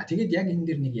 Тэгээд яг энэ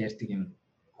дэр нэг ярьдаг юм.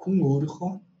 Хүн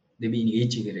өөрийнхөө би нэг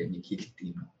ээжигээр нэг хэлдэг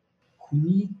юм.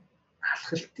 Хүний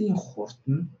алхалтын хурд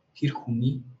нь тэр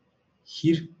хүний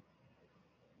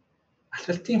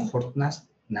алхалтын хурднаас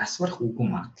насварх үгүй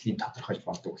магадлалыг тодорхойлж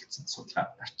болдог гэсэн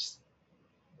судалгаа гарчсан.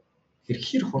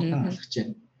 Хэр хурдан алхаж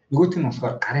байна. Нөгөөх нь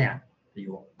болохоор гарын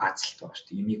баазалт байгаа шүү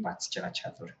дээ. Юмыг баазж байгаа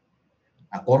чадвар.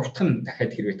 Гуравт нь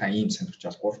дахиад хэрвээ та ийм сонирхож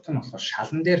бол гуравт нь болохоор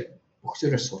шалан дээр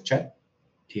бөксөрөө суучаад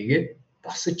тэгээд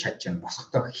босож чадж байна.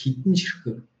 Босохдоо хідэн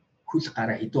ширхэг хөл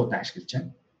гараа хэдэн удаа ашиглаж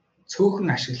байна. Цөөхөн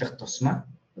ашиглах тусмаа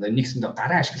одоо нэгсэндээ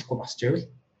гараа ашиглахгүй босч байвал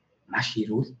маш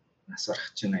эрүүл нас барах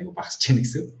чинь аюу багасч байна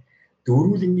гэсэн.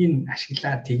 Дөрвөлнгийн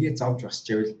ашиглаад тэгээ зовж босч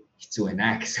байвал хэцүү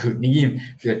байна гэсэн. Нэг юм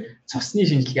тэгэхээр цусны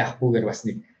шинжилгээ авахгүйгээр бас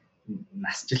нэг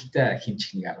насжилттай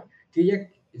хэмжих нэг арга. Тэгээ яг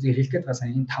хэлэх гээд байгаа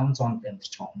энэ 500-д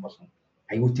амьдарч байгаа хүн болгон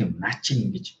аюу тийм наачиг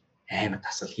ингэж амар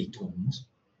тасал хийдэг хүмүүс.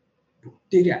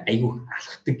 Бүгдээрээ аюу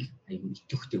алхдаг, аюу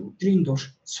итгэвчтэй өдрийн дууш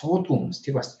суудгүй хүмүүс.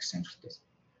 Тэг бас их сонирхолтой.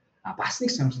 Бас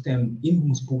нэг сонирхолтой юм энэ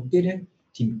хүмүүс бүгдээрээ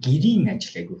тийм гэрийн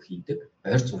ажил аюу хийдэг,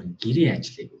 ойр зургийн гэрийн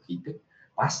ажил аюу хийдэг.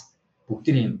 Бас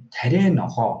бүгдээрээ юм тариа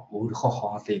нохоо өөрийнхөө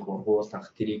хоолыг ургуулах,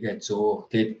 тэрийгэ зөөх.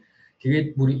 Тэгээд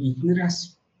бүр эднээс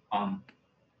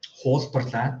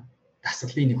хуулбарлаад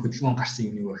дасгалын нэг хөдөлгөөн гарсан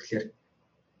юм юу гэхээр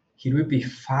хэрвээ би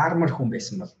фармер хүн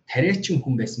байсан бол, тариачин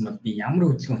хүн байсан бол би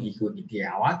ямар хөдөлгөөн хийх вэ гэдгийг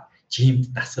аваад жимд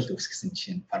дасгал үүсгэсэн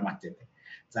жишээ нь формат байдаг.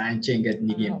 За энэ чинь ингээд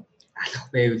нэг юм алхах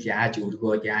байвал яаж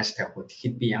өргөөд яаж тавих вэ?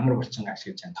 Тэгэхэд би ямар булчингаа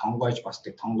ашиглаж байгаа,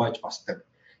 тонгойж босдог,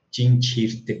 жин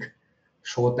чирдэг,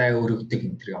 шуудаа өргөдөг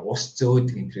энтрээ, ус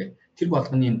зөөдөг энтрээ. Тэр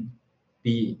болгоныг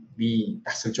би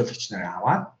дасгалжуулагч нараа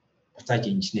аваад буцааж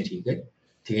инженер хийгээд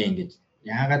тэгээ ингээд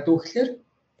яагаад вэ гэхээр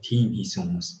тийм хийсэн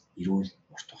хүмүүс эрүүл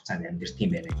урт хугацаанд амьдрэх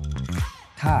юм байна.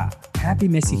 Та Happy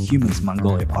Messy Humans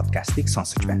Mongolia podcast-ыг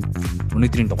сонсож байна.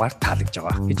 Өнөөдрийн дугаар таалагдж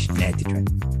байгаа гэж найдаж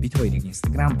байна. Бид хоёрыг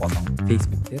Instagram болон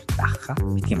Facebook дээр дагахаа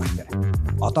битгий мартаарай.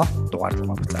 Одоо дугаар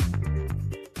руу буцаа.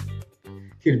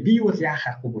 Тэгэхээр би бол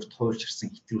яахахгүй бүр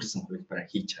туйлширсан, хэтрүүлсэн хувилбараа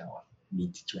хийж байгаа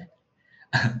мэдж байна.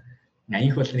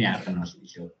 Наян хөлний арга нь бол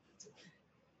илүү.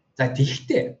 За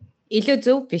тэгвэл илүү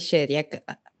зөв бишээр яг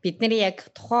бидний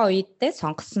яг тухайн үедээ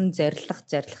сонгосон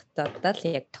зорилготойдоо л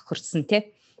яг тохирсон тийм.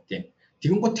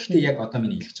 Тэгэн гот гэхдээ яг одоо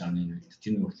миний хэлж байгаа нь энэ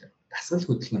тэр нэг үгээр дасгал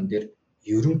хөдөлгөөн дээр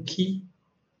ерөнхий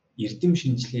эрдэм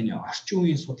шинжилгээний орчин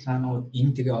үеийн судалгаанууд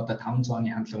энэ тэгээ одоо 500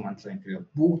 оны хандлага энэ тэгээ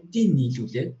бүгдийг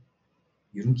нийлүүлээд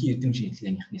ерөнхий эрдэм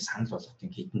шинжилгээнийхний санал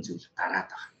болгохын хэдэн зүйл гараад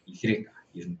байгаа. Илрээд байгаа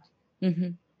ер нь бол.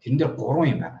 Тэрэн дээр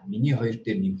 3 юм байна. Миний 2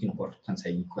 дээр нэмэх нь 3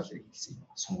 цагийн эквалер хэлсэн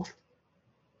юм сонголт.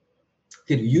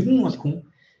 Тэгэхээр ер нь бол хүн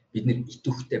бид нэр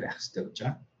итвэхтэй байх хэрэгтэй гэж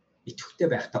байгаа. Итвэхтэй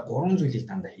байхдаа 3 зүйлийг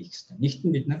дандаа хийх хэрэгтэй. Нэгт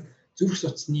нь бид нар зүрх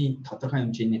судасны тодорхой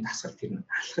хэмжээний дасгал тэр нь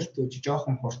алхалт байж,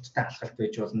 жоохон хурдтай алхалт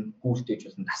байж болно, гүйлт байж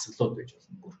болно, дасгалууд байж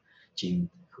болно. Бүр жим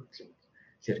хөдөлгөөн.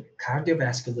 Тэгэхээр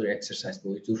cardiovascular exercise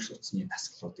буюу зүрх судасны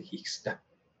дасгалуудыг хийх хэрэгтэй.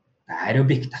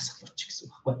 Аэробик дасгалууд ч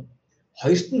гэсэн баггүй.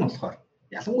 Хоёрт нь болохоор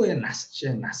ялангуяа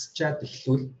насчаад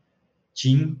эхлүүл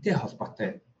жимтэй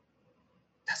холбоотой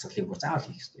дасгалыг бүр заавал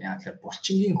хийх хэрэгтэй. Яг тэгэхээр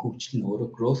булчингийн хөгжил нь өөрөө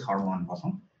growth hormone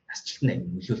болон насжилтанд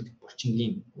нөлөөлдөг.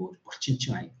 Булчингийн булчин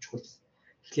чинь аяг чухал.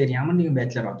 Тэгэхээр ямар нэгэн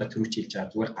байдлаар одоо түрүүч хэлж байгаа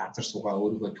зүгээр газар суугаа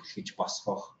өөрийгөө түлхэж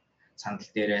босгох,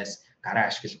 сандал дээрээс гараа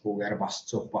ашиглахгүйгээр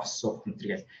босцох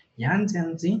энэ янз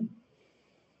янзын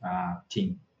тийм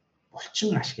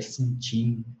булчин ашигласан жин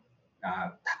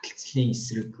таталцлын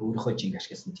эсрэг өөрийнхөө жинг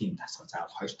ашигласан тийм дасгал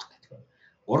заавал 2 дахь категори.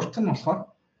 3 дахь нь болохоор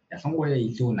ялангуяа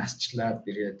илүү насчлаад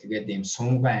тэгээд ийм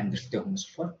сунгаа амьдралтай хүмүүс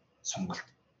болохоор сонголт.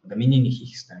 Одоо миний нэг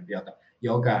хийх хэрэгтэй. Би одоо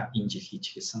йога энэ жил хийж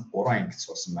эхэлсэн. 3 ангид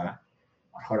суусан байгаа.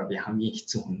 Орохоор би хамгийн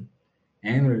хэцүү хүн.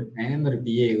 Амар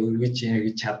бие өргөж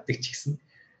гэж чаддаг ч гэсэн.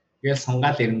 Тэгэл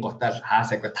сунгаал ирэнгуутаа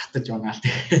хаасайг татаж унаал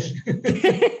тэгэл.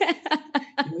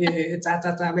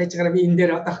 За байжгаар би энэ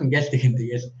дээр одоохон гээл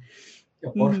тэгэл.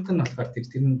 Гуравт нь болохоор тэр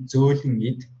нь зөөлөн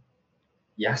ид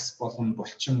яс болон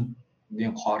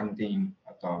булчингийн хоорондын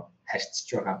одоо харьцаж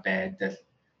байгаа байдал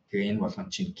тэгээ энэ болгон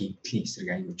чинь гидлийн эсрэг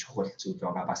аюул чухал зүйл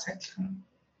байгаа бас адилхан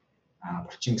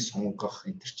булчин сунгах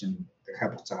энэ чинь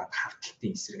дахиад буцаагаад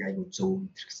хавталтын эсрэг аюул зөв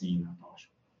энэ гэсэн юм байна.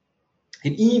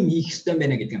 Тэгэхээр ийм их хэвээр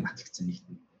байна гэдэг нь батлагдсан нэгт.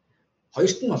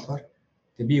 Хоёрт нь болохоор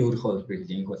тэгээ би өөрийнхөө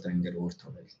хэлбэрийг энэ бол энэ дээр өөр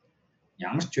төвөл.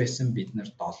 ямар ч байсан бид нэр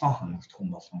 7 хоногт хүн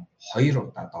болгон 2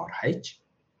 удаа доор хаяж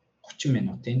 30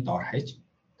 минутын доор хаяж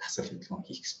дасгал хөдөлгөөн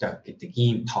хийх ёстой гэдэг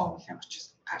ийм тоо бол ямар ч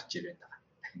байсан гарч ирээд байгаа.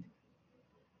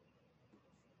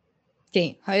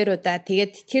 Тийм 2 удаа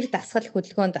тэгээд тэр дасгал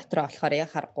хөдөлгөөн дотор болохоор яг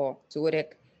харахгүй зүгээр яг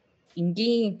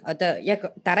энгийн одоо яг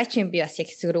дараачийн би бас яг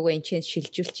хэсэг рүүгээ энэ чинь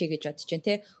шилжүүлчихье гэж бодож байна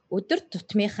те өдөр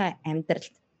тутмынхаа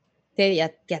амьдралд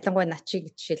тэгээ ялангуяа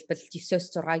начиг жишээлбэл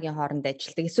 9-6 цагийн хооронд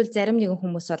ажилладаг эсвэл зарим нэгэн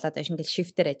хүмүүс болоод ингээл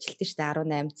шифтээр ажилладаг шүү дээ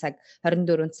 18 цаг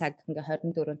 24 цаг ингээ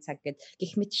 24 цаг гэд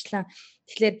гих мэтчлэн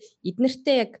тэгэхээр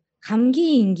эднэртээ яг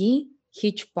хамгийн энгийн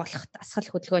хийж болох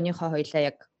дасгал хөдөлгөөнийхөө хоёлаа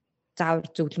яг заавар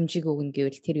зөвлөмжийг өгнө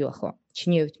гэвэл тэр юу ах вэ?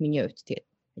 Чиний хувьд миний хувьд тэгээд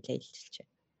хэлж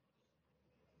байна.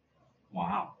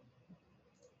 Вау.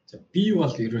 Би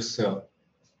бол ерөөсөө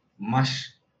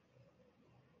маш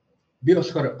би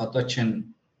болохоор одоо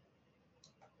чинь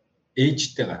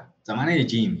ээжтэйгээ за манай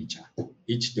ээж юм хийж байгаа.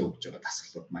 Ээжтэй өгж байгаа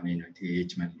дасгалууд манай энэ тэгээ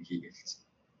ээж маань хийгээл.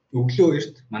 Өглөө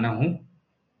эрт манай хүн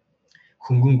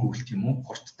хөнгөн гүйлт юм уу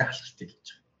хурдтай алхалтыг хийж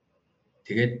байгаа.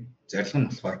 Тэгээд зорилго нь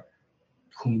болохоор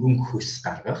хөнгөн хөлс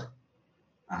гаргах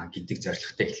гэдэг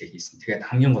зорилготой эхлэх хийсэн. Тэгээд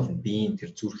хамгийн гол нь биеийн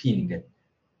тэр зүрхийн ингээд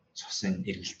цусын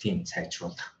эргэлтийн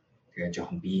сайжруулах. Тэгээд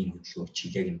жоохон биеийн хөдөлгөөн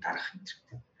чиглэг нь гаргах юм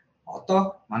хэрэгтэй. Одоо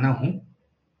манай хүн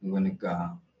нөгөө нэг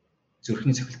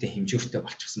зүрхний цохилтын хэмжүүртэй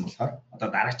болчихсон болохоор одоо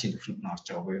дараачийн төвшөнд нь орж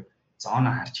байгаа буюу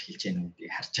зооноо харж эхэлж байгаа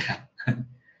нүдийг харж байгаа.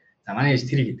 За манай ээж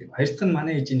тэрийг гэдэг. Хоёр дахь нь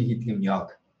манай ээжийн хийдэг юм йог.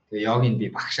 Тэгээ йогийг би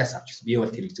багшаас авч ирсэн. Би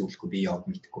бол тэрийг зөвлөхгүй би йог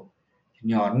мэдхгүй.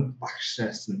 Тэрний оронд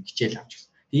багшаас нь хичээл авч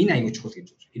ирсэн. Энэ аягүй чухал гэж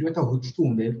байна. Хэрвээ та хөдөлгөөн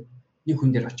хүн байвал нэг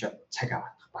хүн дээр очиод цаг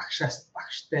аваад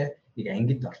багштай нэг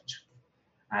ангид орчих.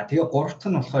 Тэгээ гурав дахь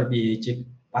нь болохоор би ээжийг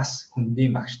бас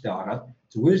хүндийн багштай ороод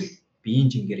зүгээр л биеийн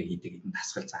жингэрээ хийдэг гэдэг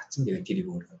дасгал заасан. Тэгээд тэрийг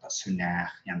өөрөө одоо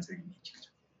сүнээх янз бүрийн хийж гэж.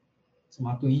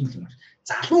 Магадгүй ийм юм байна.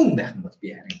 Залуу хүн байх юм бол би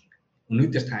харин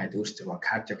өнөөдөр та хэд өөрсдөө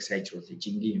кардиог сайжруулах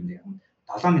жингийн юм дээр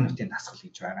 7 минутын дасгал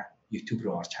хийж байгаа. YouTube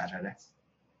руу орж хараарай.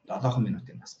 7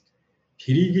 минутын дасгал.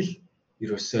 Тэрийг л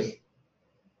ерөөсөө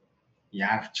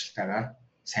яавчлалтаагаар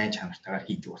сайн чанартайгаар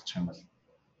хийдэг болчих юм бол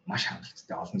маш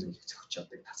хангалттай олон зүйлийг зохиож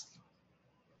чаддаг дасгал.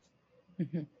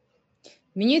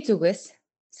 Миний зүгээс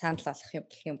санал болгох юм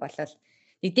гэх юм бол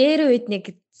дээр үед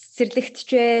нэг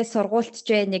цэцэрлэгтчвэ,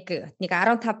 сургуультчвэ нэг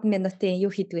 15 минутын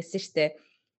юу хийдэг байсан шүү дээ.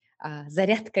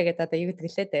 Зарядка гэдэг одоо юу гэдэг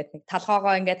лээ дээ. Нэг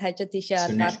толгоогоо ингээд хажуу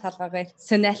тийшээ олоод толгоогоо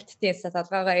сүнэлттээс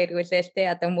толгоогоо эргүүлээл тэ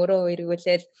одоо мөрөө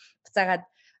эргүүлээл буцаагаад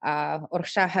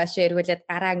урагшаа хойшоо эргүүлээд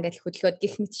гараа ингээд хөдөлгөөд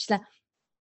гих мэтчлэн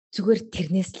зүгээр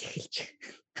тэрнээс л эхэлж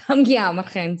хамгийн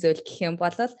амархан зүйл гэх юм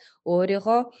бол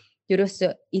өөрийгөө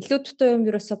ерөөсөө илүү дутуу юм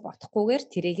ерөөсөө бодохгүйгээр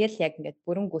тэрийгэл яг ингээд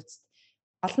бүрэн гүйцэд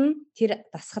олон тэр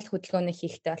дасгал хөдөлгөөнийг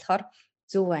хийхдээ болохоор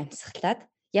зөв амьсгалаад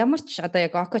ямар ч одоо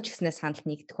яг окоч гэснээр санал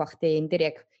нэгдэх бах те энэ дээр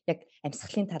яг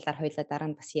амьсгалын талаар хоёлаа дараа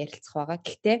нь бас ярилцах байгаа.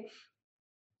 Гэхдээ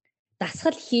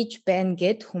дасгал хийж байна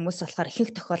гэд хүмүүс болохоор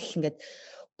ихэнх тохиолдолд ингээд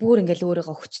бүр ингээл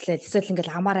өөрийгөө хүчлээл эсвэл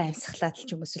ингээл амаараа амьсгалаад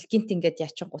ч юм эсвэл гинт ингээд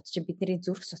ячингууд чинь бидний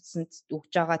зүрх судсанд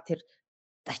өгж байгаа тэр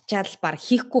ачаал баг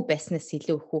хийхгүй байснаас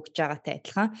илүү их өгж байгаатай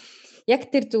адилхан.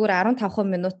 Яг тэр зүгээр 15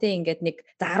 минутын ингээд нэг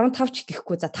за 15 ч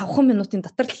гэхгүй за 5 минутын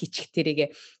дотор л хийчих тэрийгэ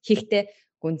хийхдээ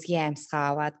гүнзгий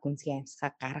амьсгаа аваад гүнзгий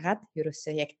амьсгаа гаргаад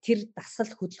ерөөсөө яг тэр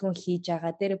дасгал хөдөлгөөн хийж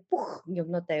байгаа дээр бүх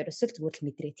юмнуудаа ерөөсөө зүгээр л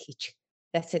мэдрээд хийчих.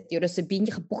 That's it. Ерөөсөө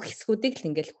биенийхээ бүх хэсгүүдийг л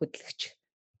ингээл хөдөлгөж.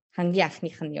 Хамгийн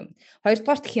анхных нь юм.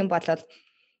 Хоёрдугаар гэх юм бол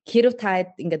хэрв та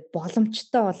ингээд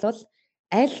боломжтой болвол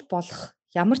аль болох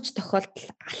ямар ч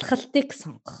тохиолдолд алхалтыг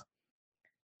сонгох.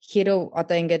 Хэрв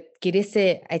одоо ингээд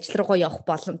гэрээсээ ажил руугаа явах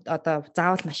боломж одоо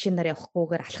заавал машинаар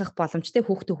явахгүйгээр алхах боломжтой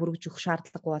хүүхдээ хөргөж өгөх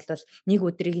шаардлагагүй бол нэг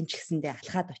өдрийг нь ч гэсэндээ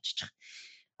алхаад очих.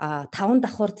 5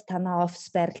 давхурд танаа офис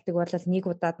байрладаг бол нэг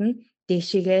удаад нь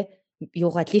дээшээгээ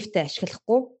юугаа лифтээ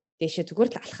ашиглахгүй дээшээ зүгээр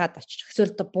л алхаад очих.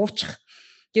 Эсвэл одоо буучих.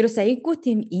 Ерөөс айгүй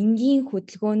тийм энгийн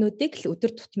хөдөлгөөнүүдийг л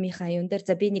өдөр тутмынхаа юун дээр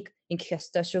за би нэг ингэх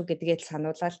ёстой шүү гэдгээд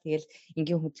сануулаад тэгэл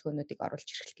энгийн хөдөлгөөнүүдийг оруулж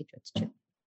ирэх гэж бодож байна.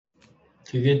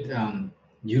 Тэгээд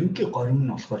ерөнхий горим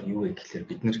нь болохоор юу вэ гэхээр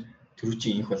бид нэр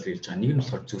төрүүчийн инх бол хэлж байгаа. Нэг нь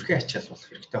болохоор зүрхээ ачаал болох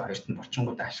хэрэгтэй, хоёрт нь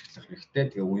борчингуудаа ашиглах хэрэгтэй,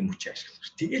 тэгээ үе мөчөө ашиглах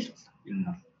хэрэгтэй. Тэгэл бол энэ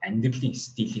нь амьдралын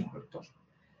стилийн хувьд бол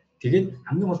тэгээд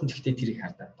хамгийн гол нь тэгтээ тэрийг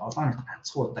хардаад 7 хоног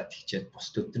ганцхан удаа тэгчээд бус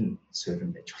өдөр нь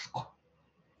суурин байж болохгүй.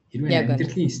 Хэрвээ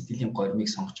амьдралын стилийн горимыг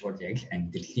сонгож бол яг л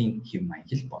амьдралын хэв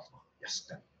маяг болгох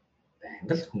ёстой.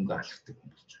 Байнга л хөнгө алхдаг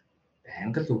хүн болж байна.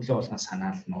 Байнга л өглөө болгон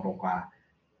санаал нуруугаа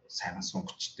сайхан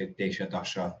сунгачдаг, дээшээ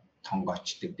доошоо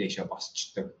тонгоочдаг, дээшээ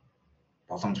босчдаг,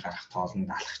 боломж гарах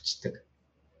тоолонд алхацдаг.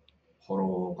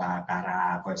 Хуруугаа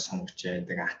гараа гой сунгаж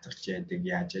яадаг, атгаж яадаг,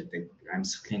 яаж яадаг,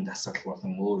 амьсгалын дасгал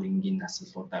болон өөр энгийн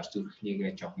дасгалуудаар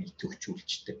зүрхнийгээ жоохон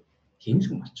итөвчүүлждэг. Тийм л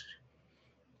хүн болж байна.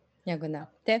 Яг үнэ.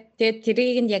 Тэгээд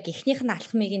тэрийг нь яг эхнийх нь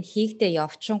алхмыг нь хийгдээ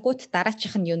явчингууд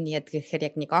дараачих нь юу яд гэхээр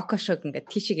яг нэг окошог ингээд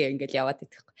тийшээ ингээд яваад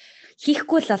идэх.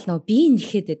 Хийхгүй л бол бие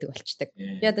нэхэд байдаг болчдаг.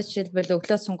 Би одоо жишээлбэл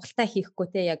өглөө сунгалтаа хийхгүй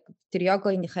те яг тэр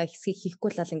йогийнхаа хэсгийг хийхгүй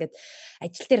л бол ингээд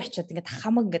ажил дээр очиод ингээд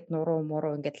хамаг ингээд нуруу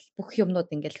муруу ингээд бүх юмнууд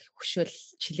ингээд хөшөөл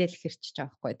чилээл хэрчиж байгаа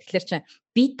байхгүй. Тэгэхээр чинь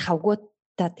би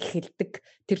тавгуудад эхэлдэг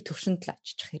тэр төвшөнд л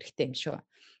очиж хэрэгтэй юм шүү.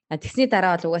 Тэгсний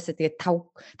дараа бол угаасаа тэгээд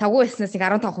 5 байснаас нэг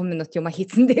 15 минут юм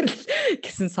хийцэн дээр л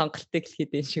гэсэн сонголтыг л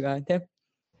хийдэн шиг байна тийм.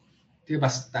 Тэгээ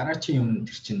бас дараачийн юм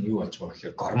тэр чинь юу болж байгаа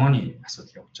гэхээр гормоны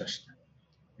асуудал явж байгаа шүү дээ.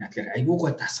 Яг тэгэхээр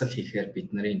айгуугай дасгал хийхээр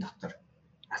бидний дотор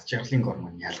аж аргалын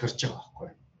гормон ялгарч байгаа байхгүй.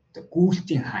 Тэгээ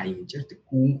гүүлтийн хай гэж ярьдаг.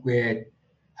 Гүүнгээд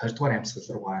 20 дугаар амьсгал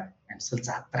руугаа амьсгал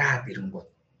задраад ирэнгүүт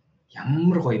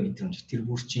ямар гоё мэдрэмж тэр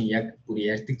бүр чинь яг бүр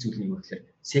ярьдаг зүйл нь юу гэхээр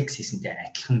секс хийсэнтэй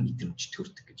адилхан мэдрэмж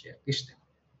төрдөг гэж ярьдаг шүү дээ.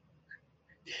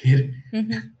 Тэгэхээр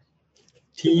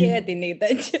тэгээд энийг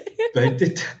даач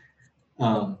бодит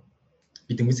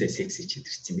бид хүмүүсээ секси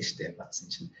чидэрсэн юм шүү дээ бадсан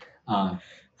чинь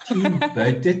тийм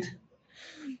бодит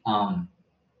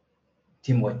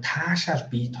тийм гоо таашаал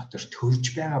бие дотор төрж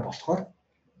байгаа болохоор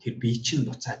тэр бие чинь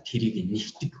буцаад тэрийг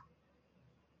нэгтгэв.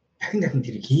 Дахин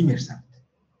тэрийг хиймээр санагдав.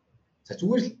 За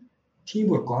зүгээр л тийм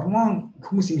бүр гормон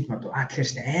хүмүүс ингэж бодов. Тэгэхээр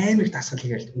амар их дасгал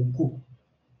хийгээл үгүй.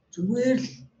 Зүгээр л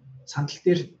сандал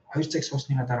дээр 2 цаг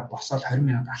суусныхаа дараа босоод 20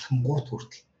 минут алхамгууд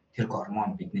хүртэл тэр гормон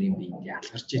бидний биед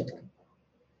ялгарч идэг.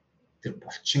 Тэр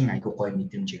булчин айгүй гоё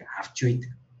мэдрэмжийг авч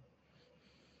байдаг.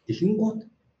 Тэгэнгүүт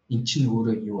эн чинь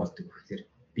өөрөө юу болдог вэ гэхээр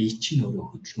бие чинь өөрөө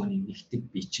хөдөлгөөнийг нэгтгэв,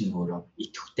 бие чинь өөрөө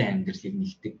идэвхтэй амьдралыг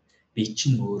нэгтгэв, бие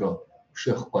чинь өөрөө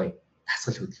өшөөх гоё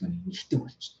дасгал хөдөлгөөнийг нэгтгэв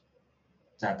болчихно.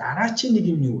 За дараачийн нэг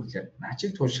юм юу гэхээр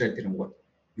наачиг туушраад ирэнгүүт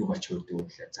юу болж хөрдөг вэ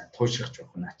гэхээр за туушрах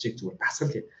жоох наачиг зүгээр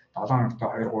дасгал 7 хоногт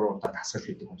 2-3 удаа дасгал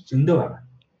хийдэг хүн зөндөө байгаа.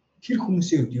 Тэр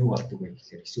хүмүүсийн үед юу болдог вэ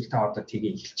гэхээр эсвэл та одоо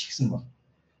тгээ эхэлчихсэн бол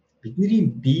бидний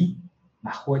бие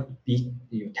махбод бие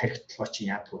юу тархитлоо чи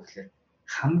яадаг вэ гэхээр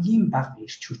хамгийн бага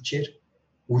эрч хүчээр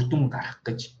үр дүн гарах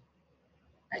гэж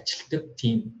ажилтдаг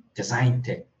тийм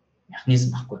дизайнтэй механизм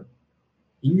баггүй.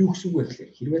 Энэ юу гэсэн үг вэ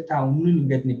гэхээр хэрвээ та өмнө нь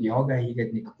ингээд нэг йога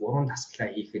хийгээд нэг 3 дасгалаа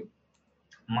хийхэд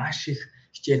маш их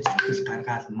хичээл зүтгэл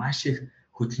гаргаад маш их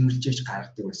хөдөлмөрлжиж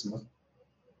гаргадаг байсан бол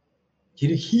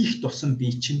тэрийг хийх тусам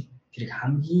бие чинь тэрийг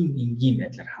хамгийн энгийн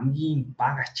байдлаар хамгийн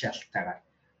бага ачаалтайгаар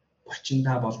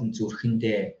булчиндаа болон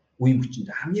зүрхэндээ үе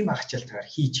мөчөндөө хамгийн бага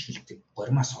ачаалтайгаар хийж эхэлдэг,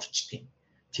 гормоос сурчдаг.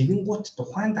 Тэгэнгუთ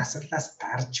тухайн дасгалаас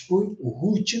гарч буй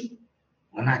өхөөж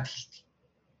унаад эхэлдэг.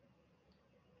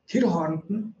 Тэр хооронд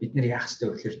нь бид нэр яах ёстой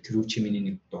вэ гэхээр тэрүү чимээний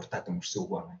нэг дуртаад өнгөрсөн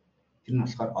үг байна. Тэр нь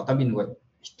болохоор одоо би нөгөө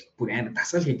бүр амар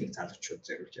дасгал хийдэг залуучууд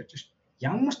зориулж ярьж байна шүү дээ.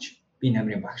 Ямар ч би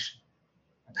намрын багш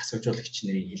дасгалжуулагч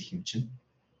нарыг хэлэх юм чинь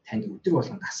танд өдөр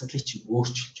болгон дасгалыг чинь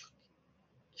өөрчилж өгдөг.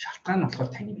 Шалтгаан нь болохоор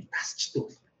таны бие тасчдаг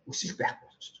болох. Өсөх байхгүй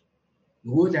болчих.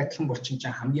 Нөгөө л адилхан булчин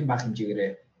чинь хамгийн бага хэмжээгээр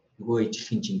нөгөө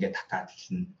ижилхэн жингээ татаад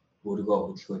эхэлнэ. Өөрийгөө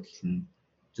хөдөлгөөд эхэлнэ.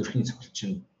 Зүрхийн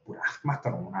цогцолчин бүр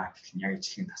автоматар унаад эхэлнэ. Яг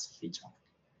ижилхэн дасгал хийж байгаа.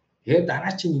 Тэгээд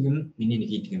дараачийн нэг юм миний нэг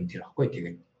хийдэг юм тэр аахгүй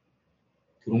тэгээд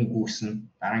түрүүн гүйсэн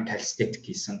дараа нь калистетик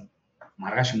хийсэн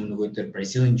маргааш өмнөгөө дээр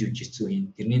Brazilian Jiu-Jitsu хийн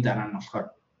тэрний дараа нь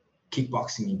болохоор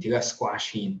kickboxing тэгээ squash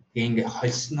хийн тэгээ ингээ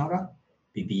холснороо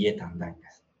би бие дандаа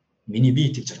ингээ миний бие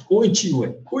тэгж өө чи юу вэ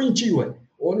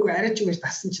өө нэг арай ч үгээс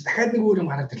тассан чи дахиад нэг өөр юм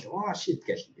гараад ирлээ оо shit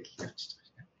гэл ингээл явчихж байгаа.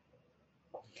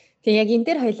 Тэг яг энэ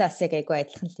дээр хоёлаас яг айгүй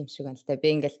адилхан юм шиг байна л да. Би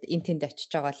ингээл энэ тэнд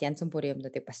очиж байгаа бол янз бүрийн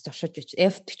юмнуудыг бас туршиж үч.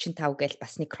 F45 гээл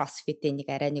бас нэг CrossFit-ийн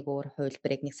нэг арай нэг өөр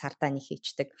хувилбарыг нэг сардаа нэг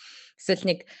хийчдэг. Эсвэл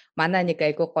нэг манай нэг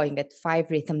айгүй гоё ингээд 5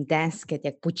 rhythm dance гэдэг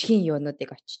яг бүжгийн юунуудыг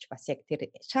очиж бас яг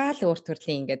тэр шаал өөр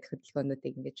төрлийн ингээд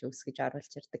хөдөлгөөнүүдийг ингээд үүсгэж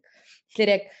оруулж ирдэг.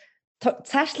 Тэгэхээр яг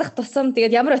цаашлах тусам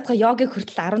тэгээд ямар утга йогийг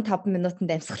хүртэл 15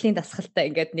 минутанд амьсгалын дасгалтай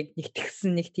ингээд нэг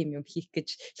нэгтгэсэн нэг тийм юм хийх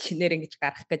гэж шинээр ингэж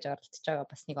гарах гэж оролдож байгаа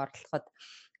бас нэг оролцоход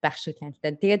байх шүү л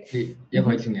та. Тэгээд яг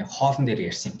хоёулын хоолн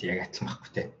дээр ярьсан юм яг адилхан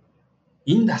байхгүй те.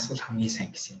 Энэ дасгал хамгийн сайн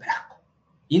гэсэн юм байхгүй.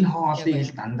 Энэ хоолыг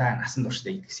л дандаа насан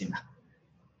туршдаа идэгсэн юм байна.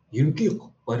 Ерөнхий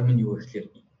гормон юу гэхээр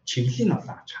чиглэлийн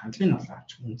олооч, хангалтын олооч,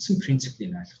 үндсэн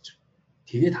принципийг ойлгож байгаа.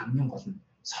 Тэгээд хамгийн гол нь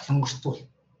солонгортуул.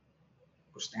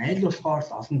 Бүрт айл болохоор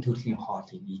л олон төрлийн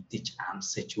хоолыг идэж,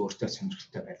 амсаж, өөртөө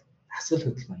сонирхолтой байл. Дасгал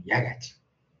хөдөлгөөн яг адил.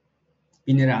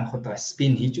 Би нэр анх удаа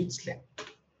спин хийж үзлээ.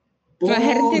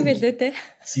 Харин тийм байлээ те.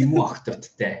 Зимүү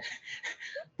октодтай.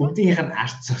 Бүгдийнх нь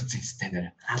арт цуцсан стенээр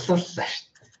алууллаа шүү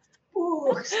дээ.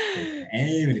 Бүх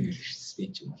амар юм биш спин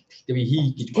юм бол. Гэхдээ би хий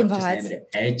гэж бодсон амар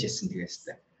айжсэн тэгээс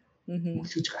та.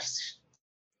 Мөчөж гарсан шүү.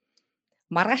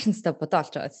 Маргааш нэстэ бодоо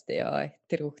олж байгаа зү ёо.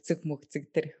 Тэр өгцөг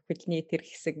тэр хөлний тэр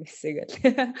хэсэг гэл.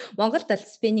 Монголд аль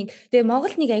спиннинг. Тэгээ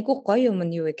Монгол нэг айгүй гоё юм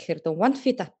нь юу вэ гэхээр One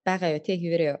Fit Up байгаа юу те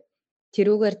хэвээрээ юу.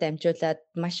 тэрүүгээр дамжуулаад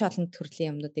маш олон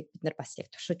төрлийн юмнуудыг бид нар бас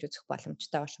яг туршиж үзэх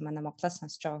боломжтой байгаа шүү. Манай Монголоос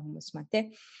сонсож байгаа хүмүүс маань тий.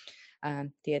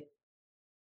 Тэгээд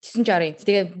 960.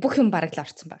 Тэгээ бүх юм бараг л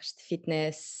орцсон байгаа шүү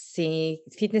дээ.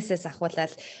 Фитнесээс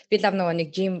ахуулаад би лав нөгөө нэг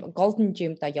gym, golden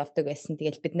gym да явдаг байсан.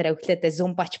 Тэгэл бид нэр өглөөдөө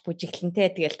зумбач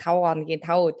бүжиглэнтэй. Тэгэл 5 хоногийн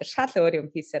 5 өдөр шал өөр юм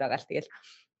хийсээр байгаа л тэгэл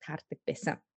таардаг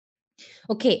байсан.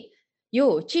 Окей.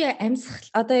 Юу чи амьсгал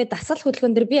одоо дасгал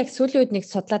хөдөлгөөн дээр би яг сүүлийн үед нэг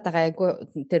судлаад байгаа. Айгу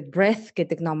тэр breath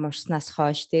гэдэг ном уншснаас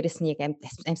хойш дээрэс нь яг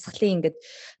амьсгалын ингээд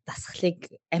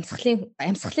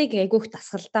амьсгалыг айгүйх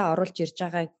дасгалдаа оруулж ирж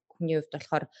байгаа хүний хувьд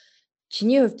болохоор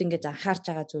чиний хувьд ингэж анхаарч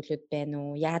байгаа зүйлүүд байна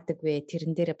уу? Яадаг вэ?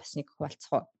 Тэрэн дээрээ бас нэг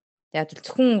хуваалцах уу? Тэгээд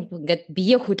зөвхөн ингээд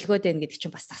бие хөдөлгөөд байна гэдэг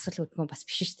чинь бас дасгал хөдөлгөөн бас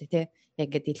биш шүү дээ, тий.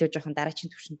 Яг ингээд илүү жоохон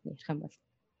дараагийн төвшөнд нь ярих юм бол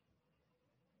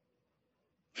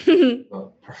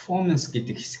performance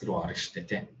гэдэг хэсэг рүү орно шүү дээ,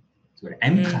 тий. Зүгээр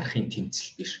амьд гарахын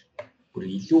тэмцэл биш. Бүр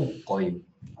илүү гоё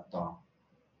одоо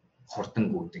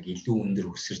хордонгуудыг илүү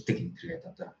өндөр өсөрдөг энэ төргээд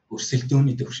одоо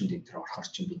өрсөлдөөний төвшөнд энэ төр орохоор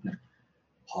чинь бид нар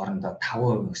хоорондоо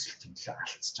 5% өсөлт тэмцэлээ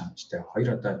алдчихж байгаа юм ч тий. Хоёр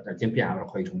одоо Олимпийн авраг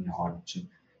хоёр хүний хооронд чинь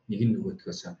нэг нь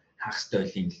нөгөөдгөөс хагас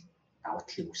дойлын даваа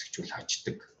талыг үсгэжүүл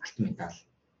хождог алтан медаль,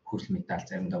 хүрэл медаль,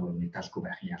 заримдаа бүр медальгүй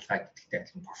байхын ялгаа гэдэгтэй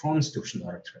адилхан перформанс төвшөнд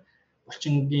ороод ирэхэд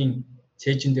булчингийн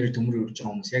цээжин дээр төмөр үрж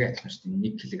байгаа хүмүүс яг адилхан шүү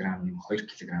дээ. 1 кг нэм 2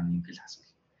 кг нэм гэл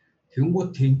асуул. Тэнгүүд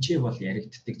тэнцээ бол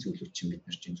яригддаг зүйлүүд чинь бид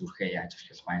нар чинь зүрхээ яаж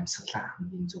ашиглах вэ? Амьсгалаа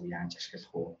хамгийн зөв яаж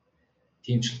ашиглах вэ?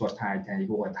 Тиймчлбэр та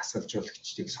айгуугаа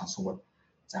дасгалжуулагчдыг сонсонгод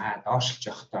за доошлж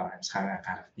явахдаа амьсгаагаа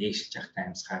гаргав, дээшлж явахдаа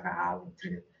амьсгаагаа аав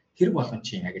гэдэг. Тэр болгон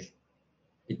чинь яг л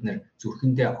бид нар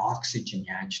зүрхэндээ оксижен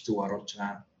яаж зөв оруулж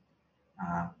байгаа,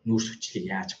 нүүрс хүчлийг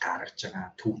яаж гаргаж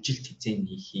байгаа, төвжилт хизээ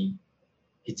хийх юм,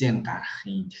 хизээ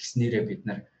гаргахын тэгснээрээ бид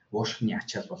нар уушхны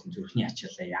ачаал болон зүрхний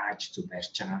ачаалаа яаж зөв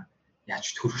барьж байгаа, яаж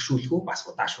төрөвшүүлэх үү, бас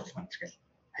удаашруулах юм гэхэл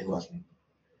аюу болно.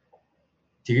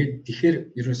 Тэгэхээр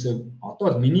ерөөсөө одоо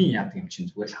бол миний яадаг юм чинь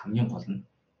зүгээр л хамгийн гол нь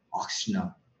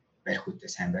оксижен барих үедээ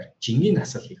сайн барь. Жингийн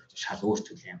дасгал хийх үед шал өөр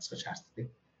төрлийн амьсгал шаарддаг.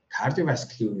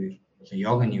 Кардиоваскулын үеэр болон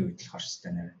йоганы үед болохоор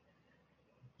хэвээр нэр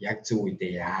яг зөв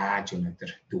үедээ яаж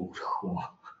өнөдөр дүүрэх үү,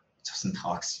 цуснд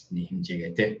оксижений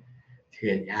хэмжээгээ тий.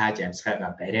 Тэгэхээр яаж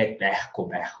амьсгаагаа бариад байхгүй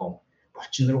байх уу?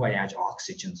 Булчин руугаа яаж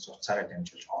оксижен суцаараа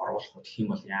дамжуулж оруулах уу? Тэгэх юм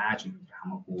бол яаж өнөдөр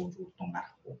хамаагүй үр дүн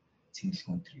гарах уу?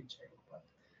 Цэнгэлхэн өнтер гэж аяг бод.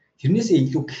 Тэрнээсээ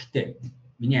илүү гэхдээ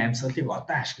миний амьсгалыг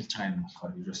одоо ашиглаж байгаа юм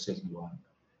болохоор ерөөсөө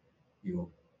юу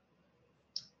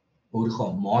өөрийнхөө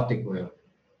модыг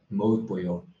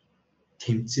буюу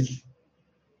тэмцэл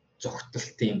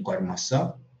зогтолтын гормосоо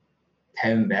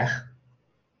 50 байх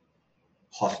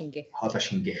хоолой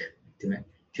шингээх тийм ээ.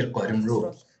 Тэр горим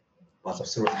руу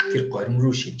боловсруулах, тэр горим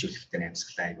руу шилжүүлэх дээр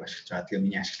амьсгалаа аяг ашиглаж байгаа. Тэгээ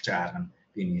миний ашиглаж байгаа арга нь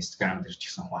би Instagram дээр ч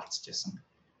гэсэн хуваалцаж байсан.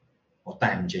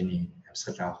 Удаан хэмжээний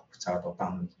амьсгал авах буцаад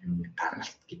удаан хэмжээний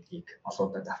гаргалт гэдгийг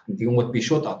олоодаа давтан. Тэгэнгүүт би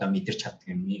шууд одоо мэдэрч чаддаг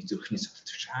юм. Миний зүрхний цогц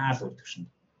шаал өөр төвшөнд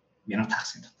минут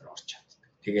хагасын дотор орж чаддаг.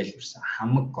 Тэгээл ерөөсөн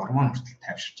хамаг гормон хүртэл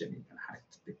тайвширч байгааг нь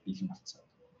харагддаг бэлэн болцоо.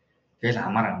 Тэгэл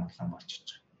амаар амгалан болчихж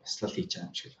байгаа. Баслал хийж байгаа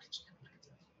юм шиг болчихдог.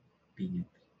 Би нэг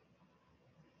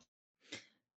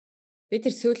би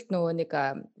тэр сүүлд нөгөө нэг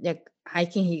яг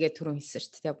хайкинг хийгээд түрүүн хэлсэн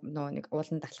шүү дээ. Нөгөө нэг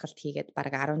уулан далхалт хийгээд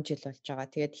бараг 10 жил болж байгаа.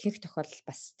 Тэгээд ихэнх тохиолдолд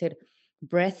бас тэр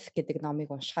breath гэдэг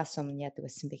номыг уншихаас өмнө яадаг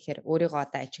байсан бэ гэхээр өөрийгөө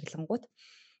одоо ажиглангууд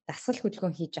дасгал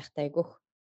хөдөлгөөн хийж явахдаа айгүйх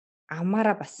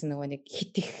амаараа бас нөгөө нэг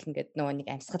хит их ингээд нөгөө нэг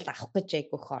амьсгал авах гэж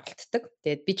айгүйх оролддог.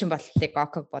 Тэгээд би ч юм бол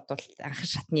оког бодвол анхан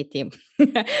шатны тийм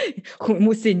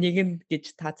хүмүүсийн нэг нь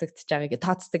гэж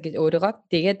тооцдог гэж өөрийгөө.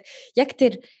 Тэгээд яг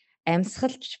тэр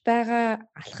амьсгалж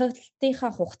байгаа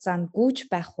алхалтынхаа хугацаанд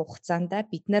гүйж байх хугацаанд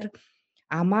бид нар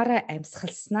амаараа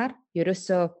амьсгалснаар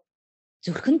ерөөсөө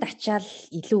зүрхэнд ачаал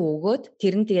илүү өгөөд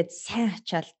тэр нь тэгээд сайн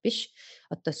ачаал биш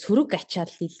одоо сөрөг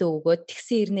ачаал илүү өгөөд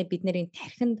тэгсэн хэрнээ бид нарын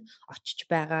тархинд очиж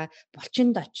байгаа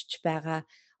булчинд очиж байгаа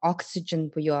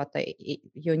оксижен буюу одоо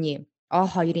юуны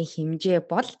O2-ын хэмжээ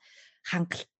бол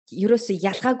хангалт ерөөсөө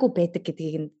ялгаагүй байдаг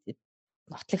гэдгийг нь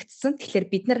нотлогдсон. Тэгэхээр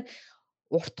бид нар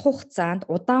урт хугацаанд,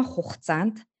 удаан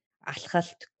хугацаанд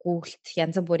алхалт, гүйлт,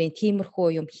 янз бүрийн тиймэрхүү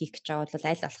юм хийх гэж байгаа бол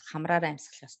аль болох хамраараа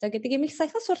амьсгалах ёстой гэдэг юм их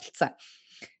саяхан суралцсан.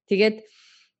 Тэгээд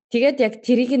яг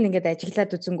тэрийг ингээд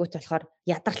ажиглаад үзэнгүүт болохоор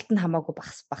ядаргалт нь хамаагүй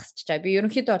багасч байгаа. Би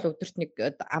ерөнхийдөө бол өдөрт нэг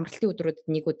амралтын өдрүүдэд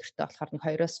нэг өдөртөө болохоор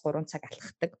 2-3 цаг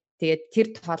алхахдаг. Тэгээд тэр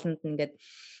тоолонд ингээд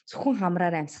зөвхөн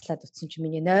хамраараа амьсгалаад утсан чинь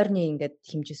миний нойрны ингээд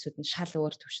хэмжээсүүд нь шал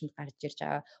өөр төвшөнд гарч ирж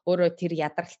байгаа. Өөрөө тэр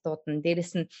ядаргалтууд нь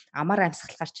дээрэс нь амаар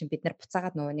амьсгалахаар чинь бид нар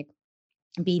буцаагаад нөгөө нэг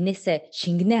биенээсээ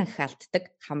шингэнэ анх алддаг.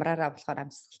 Хамраараа болохоор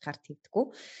амьсгалахаар тэгдэггүй.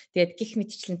 Тэгээд гих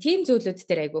мэтчлэн тийм зүйлүүд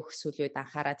дээр айгүй их сүлүүд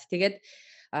анхаарад. Тэгээд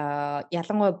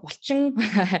ялангуяа булчин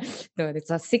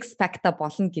нөгөө six pack та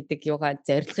болно гэдэг юугаа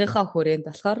зорилгынхаа хүрээнд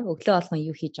болохоор өглөө болгон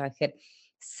юу хийж байгаа гэхээр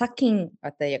sucking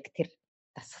одоо яг тэр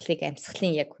дасгалыг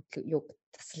амьсгалын яг юу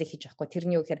дасгалыг хийж байхгүй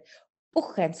тэрний юу гэхээр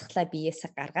бүх амьсгалаа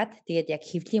биеэсээ гаргаад тэгээд яг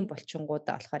хөвлийн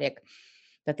булчингуудаа болохоор яг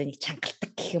одоо нэг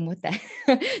чангалдаг гэх юм уу та.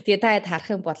 Тэгээ та харах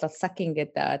юм бол sucking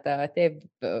гэдэг одоо тий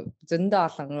зөндөө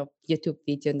олон YouTube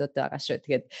видеонууд байгаа шүү.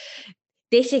 Тэгээд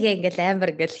дээшээгээ ингээл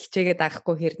амар ингээл хичээгээд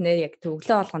авахгүй хэрнээ яг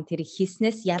өглөө болгон тэрийг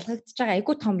хийснээс ялгагдж байгаа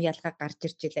айгүй том ялгаа гарч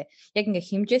ирж илээ. Яг ингээ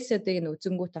хэмжээсүүдийг нь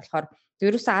үзэнгүүт болохоор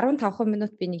ерөөсө 15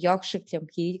 минут би нэг йог шиг юм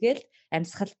хийгээл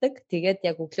амьсгалдаг. Тэгээд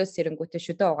яг өглөө сэрэнгүүтээ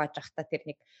шүдэ угааж явахдаа тэр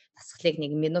нэг дасгалыг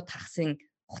 1 минут хагасан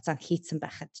хугацаанд хийцэн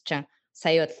байхад чинь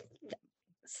сая бол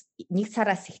 1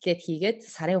 сараас эхлээд хийгээд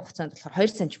сарын хугацаанд болохоор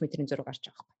 2 см-ийн зураг гарч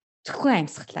байгаа байхгүй. Зөвхөн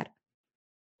амьсгалаар.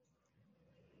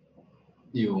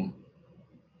 Юу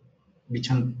би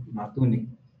чам магадгүй нэг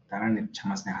дараа нэг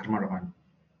чамаас нэг хармаар байгаа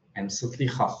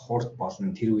амьсгалынхаа хурд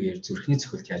болон тэр үеэр зүрхний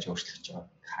цохилт яаж өөрчлөгдөж байгааг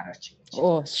хараач.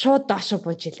 Оо шууд доош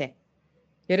бууж илээ.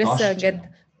 Ерөөсөө ингээд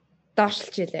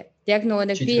доошлж илээ. Яг нөгөө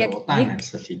нэг би яг нэг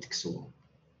амьсгал хийдэг гэсэн үг.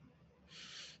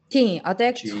 Тийм, одоо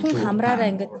яг зөвхөн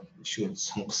хамраараа ингээд шууд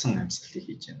сонгосон амьсгалыг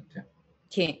хийж байна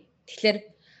тийм. Тэгэхээр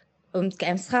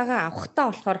амьсгаагаа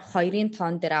авахтаа болохоор 2-ын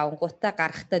тон дээр авангуудаа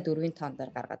гарахтаа 4-ийн тон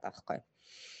дээр гаргаад байгаа байхгүй.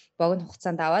 Богино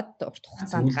хугацаанд аваад урт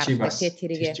хугацаанд гаргах тэгээд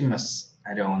тэрийг чинь бас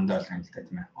арай ондоол юм л та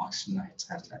тийм ээ. Оксино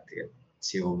хязгаарлаа тэгээд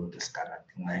CO2-өөс гаргаад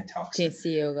тийм антиоксидант.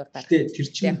 CO2-оор гаргаад. Тэгээд тэр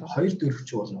чинь 2-4 ч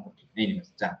болно. Энэ юм.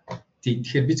 За.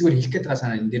 Тэгэхээр би зүгээр хэлэх гээд байгаа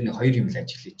санаа энэ дээр нэг 2 юм л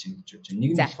ажиглаж чинь гэж бодож байна.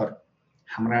 Нэг нь болохоор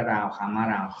хамраараа авах,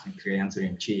 хамаараа авах гэх янз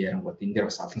бүрийн чи ярангууд энэ дээр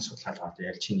бас олон судалгаа гараад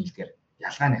ялж чинь нийлдэр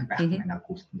ялгаа нэг байх юм байна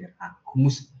гүйлтэн дээр.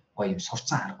 Хүмүүс гоё юм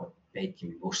сурцсан аргууд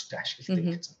байдгийг өөрсдөө ашигладаг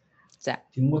гэсэн. За.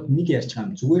 Тэнгууд нэг ярьж байгаа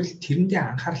юм зүгээр л тэрэндээ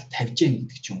анхаарал тавьж яах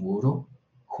гэдэг чинь өөрөө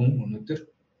хүн өнөөдөр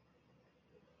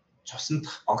цуснд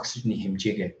оксижений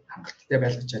хэмжээгээ хангалттай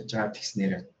байлгаж чадж байгаа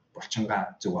тэгснээр булчингаа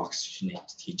зөв оксиженэт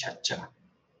хийж чадж байгаа.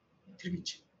 Тэр гэж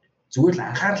зүгээр л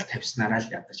анхаарал тавьснараа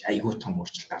л ядаж айгүй том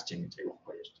өөрчлөлт гарч ийн гэж аюу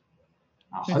гоё ярьж.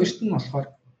 Хоёрт нь болохоор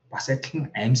бас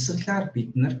адилхан амьсгалаар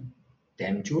бид нар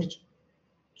дамжуулж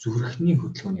зүрхний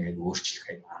хөдөлгөөнийг аяг өөрчлөх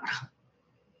аяг амархан.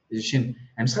 Жишээ нь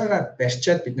амьсгаагаа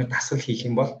барьчаад бид нар дасгал хийх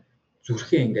юм бол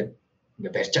зүрхээ ингээд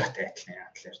барьж байгаатай адилхан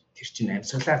яа тэгэхээр тэр чинь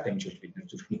амьсгалаар дамжуулж бид нар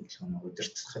зүрхний хөдөлгөөнийг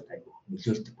удирдахад аяг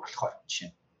нөлөөлдөг болохоор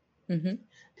жишээ.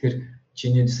 Тэгэхээр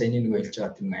чиний саяны нэг хэлж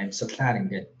байгаа тийм амьсгалаар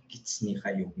ингээд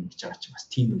гидснийхаа юу гэж байгаа чинь бас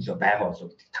тийм нөлөө байгаа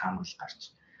болов гэдэг таамаглал гарч.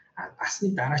 Бас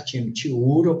нэг дараа чи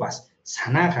өөрөө бас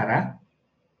санаагаараа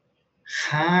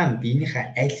хаана биенийхээ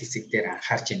аль хэсэг дээр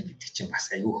анхаарч яах гэдэг чинь бас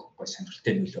аюу ихгүй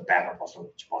сонирхолтой нөлөө байгаа болов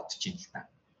гэж бодож байна л та.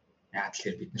 Яа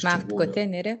тэгэхээр бид нар магадгүй те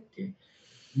нэрэ.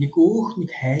 Нэг өөх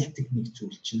нэг хайлдаг нэг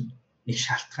зүйл чинь нэг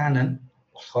шалтгаан нь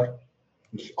болохоор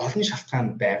нэг олон шалтгаан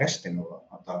байгаа шүү дээ нөгөө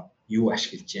одоо юу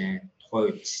ашиглаж जैन тухайн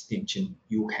үед систем чинь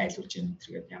юу хайлуулж जैन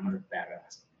гэдэг ямар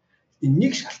байгаас. Тэгээ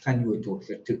нэг шалтгаан юу гэдэг вэ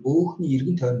гэхээр тэр өөхний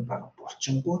эргэн тойронд байгаа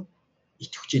булчингууд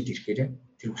итвчээд ирэхээр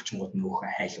тэр булчингууд нь өөхөө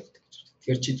хайлуулдаг гэж.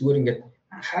 Тэгэхээр чи зүгээр ингээд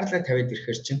анхаарлаа тавиад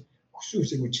ирэхээр чинь өсөө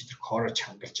үсээгүй чи тэр короо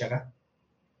чангалж байгаа.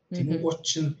 Тэнгууд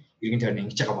чинь эргэн тойрны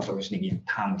ингэж байгаа болов гэж нэг юм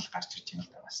таамал гарч ирж байна л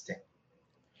да бас тий.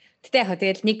 Гэтэ яг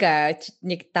тэгэл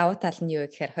нэг давуу тал нь юу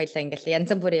гэхээр хоёлаа ингээл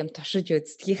янз бүрийн юм туршиж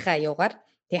үзтгийнхаа юугаар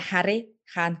тэг харъя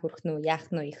хаана хүрэх нү яах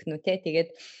нү их нү те тэгээд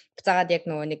буцаагаад яг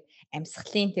нөгөө нэг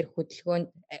амьсгалын тэр хөдөлгөөнд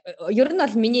ер нь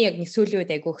бол миний яг нэг сүүлийн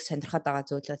үед айгүйх сонирхоод байгаа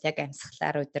зүйл бол яг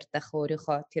амьсгалаар удирдах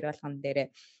өөрийнхөө тэр болгон дээрээ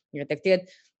яадаг тэгээд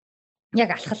яг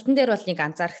алхалтан дээр бол нэг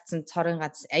анзаарчихсан цорын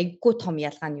ганц айгүй том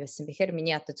ялгаа нь юу байсан бэхээр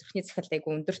миний одоо зүрхний цахилт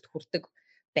айгүй өндөрт хүрдэг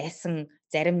байсан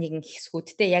зарим нэгэн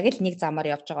хэсгүүдтэй яг л нэг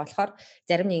замаар явж байгаа болохоор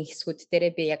зарим нэгэн хэсгүүд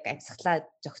дээрээ би яг амьсгалаа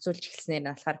зохицуулж эхэлснээр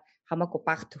нь болохоор хамаагүй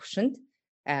бага төвшөнд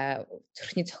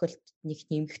зүрхний цохилт нэг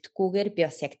нэмэгдэхгүйгээр би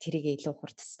бас яг тэрийг илүү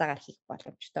хурдтайгаар хийх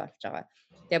боломжтой болж байгаа.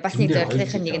 Тэгээ бас нэг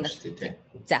зорилгын нэг нь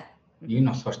за нэг нь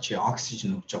болохоор чи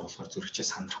оксижен өгч байгаа болохоор зүрхчээ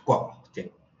сандрахгүй байгаа тийм.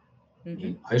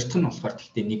 Хоёрт нь болохоор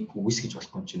гэхдээ нэг үгүйсгэж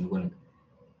болохгүй чи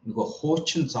нөгөө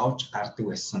хуучин зовж гардаг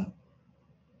байсан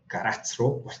гарац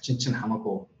руу булчин чинь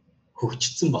хамаагүй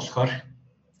хөгжсөн болохоор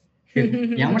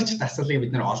ямар ч дасгалыг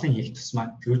бид нэр олон хийх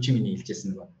тусмаа тэр чи миний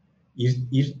хэлжсэн нөгөө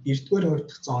 90-р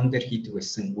хувьд зоон дээр хийдэг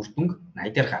байсан үр дүнг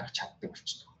 80 дээр гаргаж чаддаг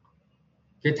болчихдог.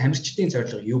 Тэгээд тамирчдын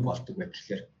зорилго юу болдог вэ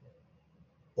гэхээр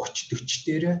 30-40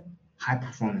 дээр high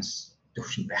performance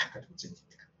төвшин байх гэж үзээд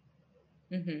байдаг.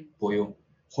 Буюу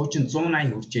хуучин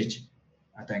 180 хүрчээж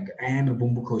одоо ингээм амар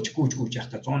бөмбөг хөөж гүйж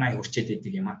явахдаа 180 хүрчээд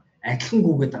байдаг юм аа. Адилхан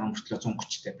гүгээд байгаа мөртлөө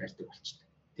 130-тай барьдаг болчихдог.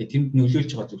 Тэгээ тэнд нөлөөлж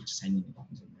байгаа зүйл чинь сайн нэг юм байна.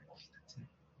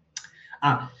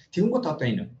 Тэгэнгүүт одоо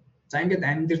энэ За ингээд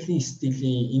амьдралын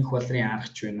стилийн инх болрын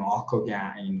аргач байна уу?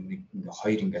 Окогийн нэг ингээ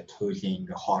хоёр ингээ туйлын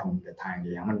ингээ хоорн ингээ та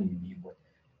ингээ ямар нэг юм бол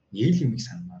нэг л юм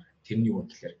санамаар тэрний юу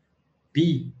гэхээр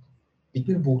бид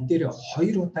нар бүгдээрээ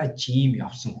 2 удаа жим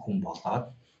явсан хүн болоод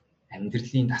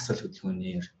амьдралын дасгал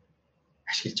хөдөлгөөнөөр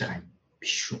ашиглаж байгаа юм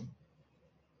биш шүү.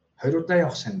 2 удаа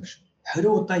явах сайн биш.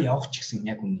 20 удаа явах ч гэсэн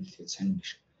яг үнэ хэлээд сайн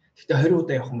биш. Гэхдээ 20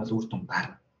 удаа явах юм бол үр дүн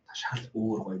гарна. Шал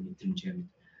өөр гоё мэдрэмжээр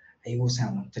аюу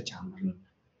сайн унтаж амарна.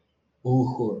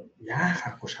 Өөхөө яа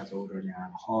харахгүй шал өөрөөр яа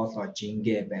хоолоо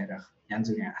жингээ барих янз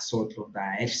бүрийн асуудлуудаа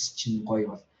арьс чинь гоё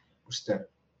бол өөртөө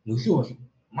нөлөө бол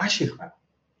маш их байна.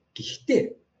 Гэхдээ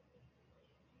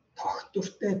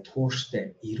тогтвортой тууштай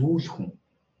эрүүл хүн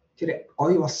тэр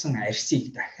гоё болсон арьсыг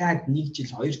дахиад 1 жил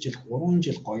 2 жил 3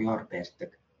 жил гоёор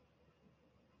барьдаг.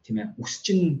 Тийм ээ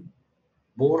үсчин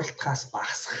бууралтахаас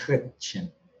багасгахад жишээ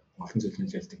олон зүйл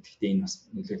нөлөөлдөг. Гэхдээ энэ бас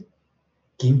нөлөөл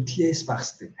гэмтлээс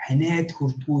багасдаг. Ханиад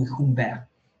хүрдгүй хүн байг.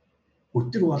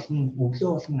 Өдөр болгон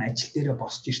өглөө болгон ажил дээрээ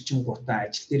босч ирчин гутаа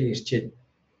ажил дээрээ ирчээд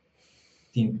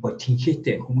тийм гоё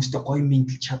тэнхээтэй хүмүүстэй гоё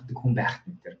мэдлж чаддаг хүн байх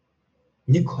гэдэг.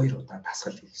 1-2 удаа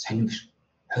дасгал хийх сонирм биш.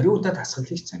 20 удаа дасгал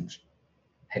хийх сонирм биш.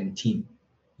 Харин тийм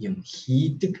юм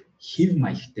хийдэг хэв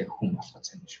маягтай хүн болоход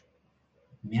сонирм биш.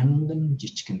 Мянган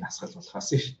жижигэн дасгал болохоос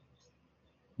биш.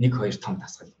 1-2 том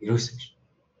дасгал ерөөсөө биш.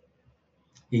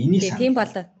 Энийг тийм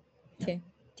болоо.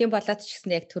 Тийм болоод ч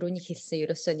гэсэн яг түрүүний хэлсэн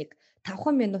ерөөсөө нэг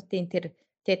 5 минутын тэр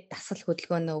дасгал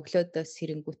хөдөлгөөнөө өглөөдөөс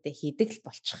сэрэнгүүтээ хийдэг л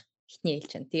болчих. Эхний ээлж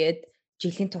чинь. Тэгээд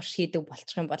жилийн турш хийдэг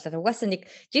болчих юм бол угаасаа нэг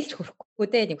жилч хүрэхгүй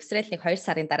дээ. Нэг өсрэл нэг 2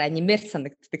 сарын дараа нэмэр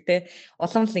санагддаг те.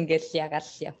 Улам л ингээл ягаал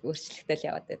өөрчлөлтөл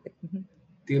яваад байдаг.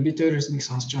 Тэгээ бид өөрөөс нэг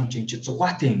сонсож байгаа юм чи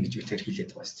зугаатай юм гэж үгээр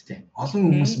хэлээд байгаа шүү дээ. Олон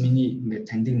хүмүүс миний ингээд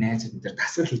таньдаг найзууд энэ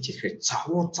дасгал хийж ирэхээр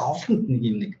зовлонд нэг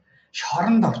юм нэг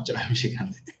шоронд орж байгаа юм шиг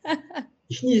ханддаг.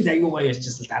 Эхний аюугаа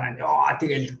ярьчихсан дараа нь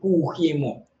тэгэл гүүх юм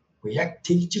уу? Яг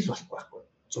тэгж л болохгүй байхгүй.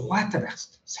 Зугаатай байх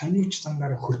хэрэгтэй. Сониуч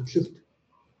зангаар хөртлөгд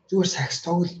зүгээр сакс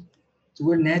тоглол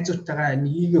зүгээр найзуудтайгаа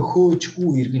нэгийг хөөжгүй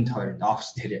иргэн тойронд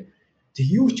офс дээрээ. Тэг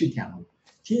юу ч үгүй юм.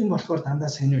 Тийм болохоор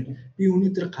дандаа сониуч би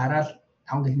өнөөдөр гараад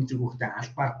 5 км хүүхдээ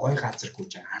албаар гой газар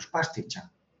гүйж байгаа. Албаар тэгж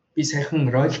байгаа. Би сайхан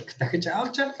ролик дахиж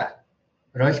авч авлаа.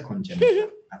 Ролик хүнж юм.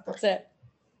 Гадуур.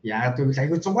 Яг тэгвэл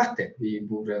аюу зугаатай. Би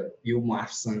бүр юм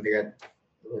авсан тэгээд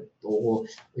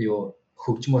юу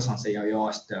хөгжмөө сонсоо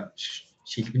ёостой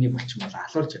шилбэний болчих бол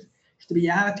алуулж байна. Гэхдээ би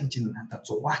яагаад тэгж юм надад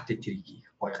зугаатай тэрийг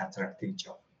гой газараар тэгж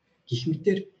яв. Гэх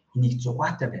мэтэр энийг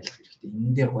зугаатай байлгах хэрэгтэй.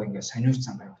 Энэ дээр гой ингээ сониуч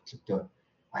цангаар хөтлөгдөө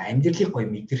амьдралыг гой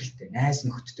мэдрэлтэй найз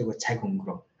нөхдөдтэйгөө цаг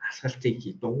өнгөрөө алхалтыг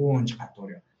хий дугуунж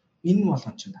гадуур. Энэ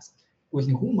болгон ч тасгал.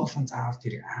 Тэгвэл хүн болгон заавал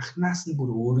тэрийг анханаас нь бүр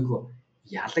өөрийгөө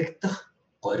ялагдах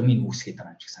гормыг үүсгэж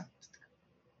байгаа юм шиг санагддаг.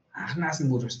 Анханаас нь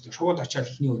бүр шууд очиад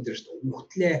эхний өдөрт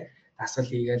үхтлээ дасгал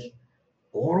хийгээл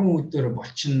 3 өдөр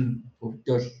болчин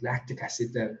өвдөл лактик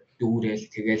асидаар дүүрэл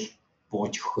тэгэл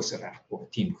бууж өгөхөөс аргагүй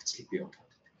тийм нөхцөлийг бий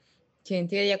болгоод. Тийм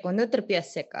тэгээ яг өнөөдөр би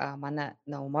бас яг манай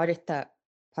Морита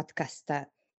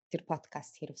подкаста тэр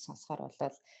подкаст хэрэг сонсохоор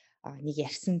бол нэг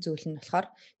ярьсан зүйл нь болохоор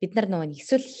бид нар нөгөө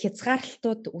эсвэл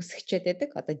хязгаарлалтууд үүсгэчээд байдаг.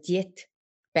 Одоо диет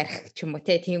барих ч юм уу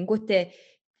тиймгүүтээ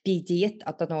би диет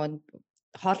одоо нөгөө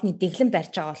хоолны дэглэм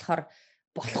барьж байгаа болохоор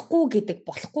болохгүй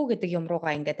гэдэг юм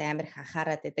руугаа ингээд амар их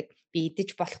анхаарад байдаг. Би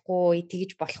идэж болохгүй,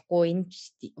 тэгж болохгүй, энэ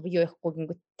юу яахгүй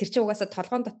гингүү тэр чинь угаасаа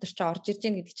толгоон дотор ч орж ирж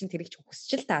байгаа гэдэг чинь тэр их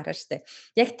хүсчил таараа штэ.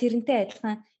 Яг тэрнтэй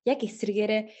адилхан яг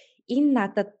эсрэгээрээ энэ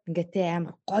надад ингээд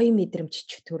амар гоё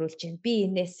мэдрэмж төрүүлж байна. Би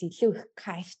энэс илүү их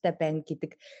кайфтай байна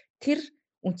гэдэг тэр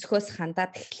өнцгөөс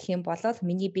хандаад эхлэх юм бол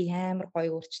миний бие амар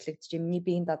гоё өөрчлөгдөж, миний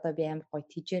биед одоо би амар гоё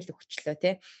тижэл өгчлөө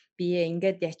те. Би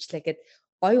ингээд яачлаа гэд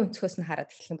гоё өнцгөөс нь хараад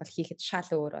эхлэх юм бол хийхэд шал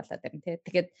өөр болоод байна те.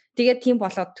 Тэгээд тийм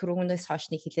болоод түрүүнээс хойш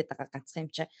нэг хилээд байгаа ганцхан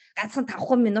юм чи. Ганцхан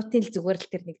 5 минутын л зүгээр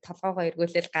л тэр нэг толгоогоо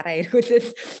эргүүлээл гараа эргүүлээл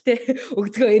те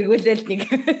өгдгөө эргүүлээл нэг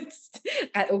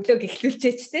өглөөг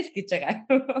эхлүүлчихээч те л гэж байгаа.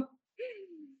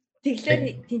 Тэгэхээр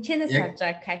тэнчэнээс авч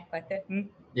байгаа кайф ба те.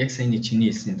 Яг саяны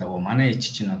чиний хэлсний дагуу манай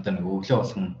ич чинь одоо нэг өглөө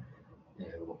болгон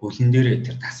өвлөн дээрээ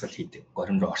тэр дасгал хийдэг.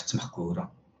 Горим руу орцсон байхгүй өөрөө.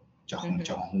 Жохон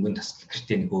хөнгөн дасгал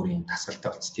гэртээ нэг өөр юм дасгалтай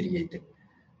болц тэрийг хийдэг.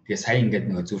 Тэгээ сая ингээд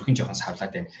нөгөө зүрхэн жохон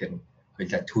савлаад байна гэхээр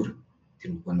хоёлаа төр тэр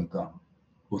нөгөө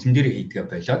өвлөн дээрээ хийдгээ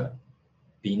болоод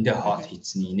биендээ хоол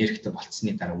хийцний энергитэй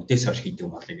болцсны дараа үдээс хойш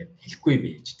хийдэг болоо гэд хэлэхгүй би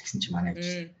гэж тэгсэн чи манай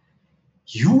ич.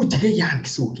 Юу тэгээ яах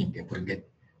гэсэн үг юм бэ? Бүр ингээд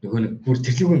нөгөө нэг бүр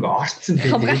тэрлэг ингээ орцсон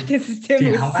байдаг. Хамгаалтын систем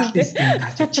хамгаалтын систем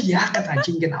гарч чи яах гэдэг чи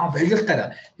ингээ наа болих дараа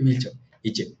хэлж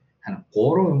ээж тань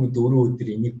 3 4 өдөр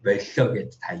энийг боллоо гэд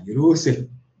та ерөөсөө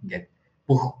ингээ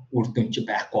бүх үр дүн чи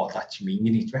байхгүй болоо чи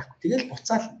миний нэгж байхгүй. Тэгэл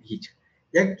буцаал хийж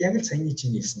яг л саяны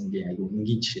чинь хэлсэн ингээ аюу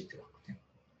энгийн жишээтэй байхгүй тийм.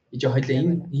 Ижи хоёлаа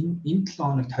энэ 7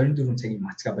 хоногт 24 цагийн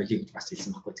мацгаа болиё гэж бас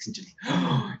хэлсэн байхгүй гэсэн чинь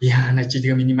яана чи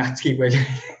тэгээ миний мацгийг болиё.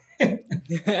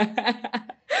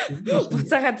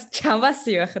 Буцаагаад чамаас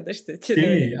юу байх вэ шүү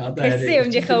дээ. Тэгсэн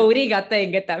юмнийхаа өрийг одоо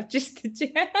ингэж авч шүү чи.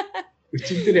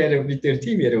 Өчигдөр яриа бид тэр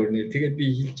тийм яриа өрнө. Тэгээд би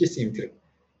хэлжсэн юм тэр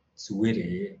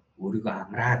зүгээрээ өөрийгөө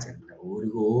амраа заримдаа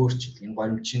өөрийгөө өөрчил энэ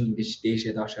горимчин ингэж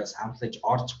дээшээ доошоо савлаж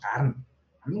орж гарна.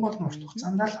 Хамгийн гол нь урт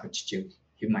хугацаанд л хожиж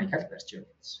хэв маягаар барьж яв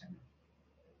гэсэн.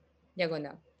 Яг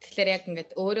үнэ. Тэгэхээр яг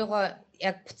ингээд өөрийгөө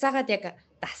яг буцаагаад яг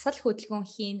дасгал хөдөлгөөн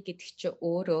хийн гэдэг чинь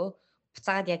өөрөө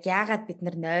буцаагаад яг яагаад бид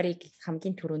нар нойрыг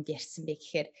хамгийн түрүүнд ярьсан бэ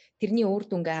гэхээр тэрний үр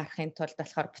дүнгээ харахын тулд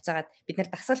болохоор буцаагаад бид нар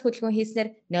дасгал хөдөлгөөн хийснээр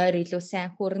нойр илүү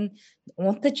сайн хүрнэ.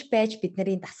 Унтаж байж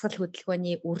бидний дасгал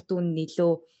хөдөлгөөний үр дүн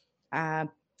нөлөө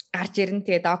гарч ирнэ.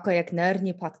 Тэгээд Око яг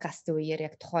нойрны подкастын үеэр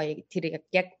яг тухай тэр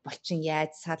яг булчин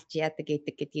яаж салж яадаг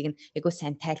гэдгийг нь айгуу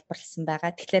сайн тайлбарласан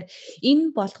байгаа. Тэгэхээр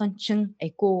энэ болгон чин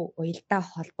айгуу уялдаа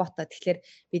холбоотой. Тэгэхээр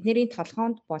бидний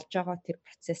толгоонд болж байгаа тэр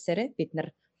процессороо бид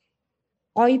нар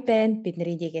гоё байна. Бид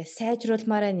нарийгээ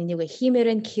сайжруулмаар энийг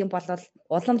хиймээрэн гэх юм бол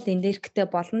улам л энергитэй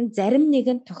болно. Зарим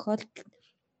нэгэн тохиолдолд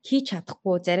хийж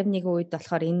чадахгүй, зарим нэгэн үед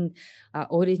болохоор энэ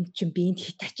өөрийн чинь биеинд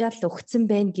хит ачаал өгцөн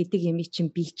байна гэдэг юм чинь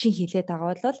бие чинь хилээд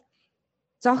байгаа бол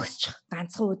зогсчих,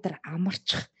 ганцхан өдөр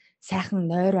амарчих, сайхан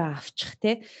нойроо авчих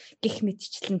гэх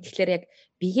мэтчлэн тэгэхээр яг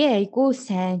биеэ айгүй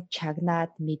сайн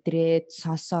чагнаад, мэдрээд,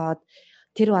 сонсоод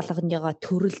тэр болгоныгоо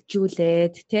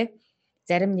төрөлжүүлээд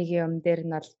зарим нэг юм дээр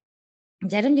нь бол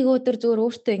зарим нэг өдөр зүгээр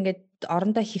өөртөө ингээд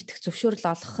орондоо хөвтөх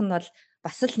зөвшөөрөл олгох нь бол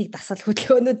бас л нэг дасгал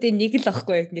хөдөлгөөнүүдийн нэг л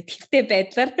байхгүй ингээд хэрэгтэй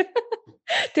байдлаар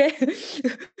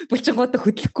булчингуудаа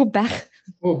хөдлөхгүй байх.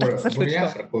 Бүр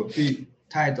яахахгүй би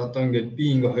таад одоо ингээд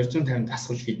би ингээд 250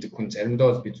 дасгал хийдэг хүн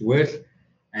заримдаа бол би зүгээр л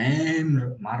амар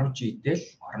марууж идэл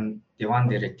орон диван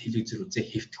дээрээ телевизэр үзээ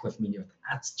хөвтөх бол миний бод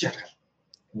аз жаргал.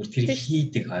 Бүр тэр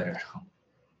хийдэг ойр орхон.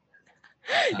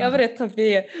 Ямар ятга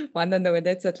би манай нөгөө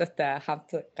найзлуутай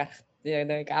хамт гарах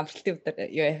нэг амралтын өдөр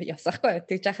явсаахгүй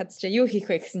тэгж хахад чи юу хийх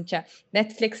вэ гэсэн чи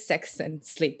Netflix, Sex and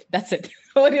Sleep. That's it.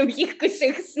 Өөр юм хийхгүй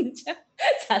шиг гэсэн чи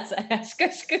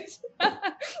ашгаш.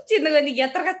 Чи нөгөө нэг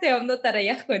ядаргатай юмнуудаараа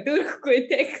яахгүй дөрөхгүй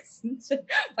гэсэн чи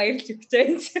баярлж өгч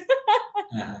байна чи.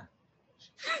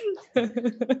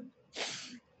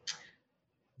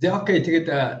 Окей тэгээд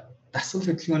дасгал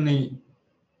хөдөлгөөний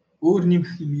өөр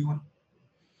нэмэх юм юу?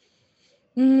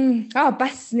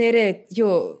 Бас нэрээ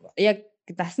юу яг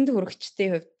дасанд хүрэгчтэй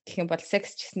хувьд гэх юм бол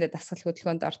секс ч гэсэндээ дасгал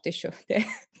хөдөлгөөнд ордон шүү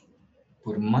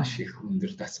Бүр маш их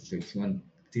өндөр дасгал хөдөлгөөн.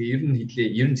 Тэгээ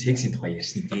ер нь сексийн тухай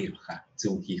ярьсан дээр баха.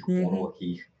 Зөв хийх, буруу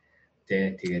хийх.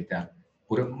 Тэгээд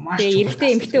бүр маш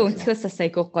эрэгтэй эмэгтэй өнцгөөс бас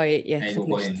айгүй гоё ярьсан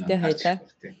хэрэгтэй хоёлаа.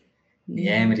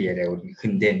 Ямар яриа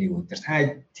өрнөхэндээ нэг өдөр.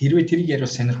 Та тэрийг яриул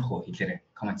сонирхох уу хэлээрэй.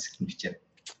 Коммент секшнд бичээрэй.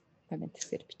 Коммент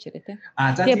секшнд бичээрэй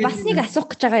тэгээ бас нэг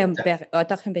асуух гэж байгаа юм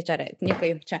одоох юм байж байгаа. Нэг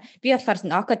юм чаа. Би болохоор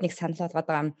Окод нэг санал болгоод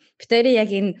байгаа юм. Битэрий яг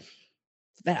энэ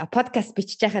подкаст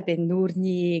бичиж байхад энэ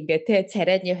нүүрний ингээ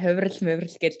царайны хувирал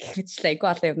мөврал гэж гихмитчлээ айгүй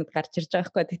олон юмнууд гарч ирж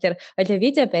байгаа байхгүй. Тэгэхээр хоёлаа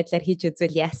видео байдлаар хийж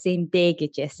үзвэл яасан юм бэ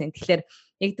гэж яасан. Тэгэхээр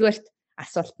нэгдүгээрт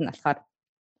асуулт нь болохоор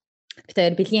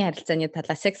битээр бэлгийн харилцааны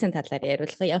талаар, сексийн талаар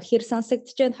яриулах яг хэр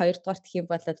сонсогдож байна. Хоёрдугаарт гэх юм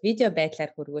бол видео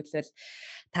байдлаар хүргүүлвэл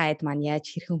та хэд маань яаж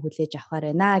хэрхэн хүлээж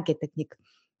авахаар байна гэдэг нэг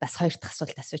бас хоёр дахь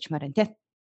асуулт асуучмаар байна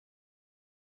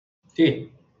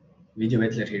тий. Видео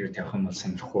байдлаар хэрэг тавих юм бол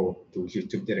сонирхгүй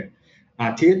YouTube дээр.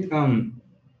 Тэгээд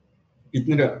бид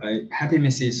нэр Happy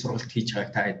Messy сургалт хийж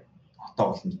байгааг та одоо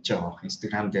бол мэдж байгаа.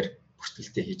 Instagram дээр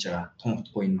бүртгэлтэй хийж байгаа. Тун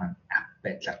утгагүй энэ маань app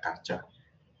байдлаар гарч байгаа.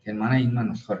 Тэгэхээр манай энэ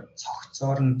маань болохоор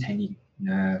цогцоор нь таны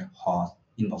нойр, хоол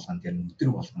энэ болгон дээр өдөр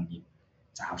болгон ийм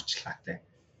зааварчилгаатай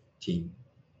тийм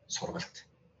сургалт,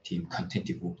 тийм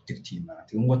контентийг өгдөг тийм байна.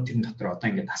 Тэгэнгүүт тэрэн дотор одоо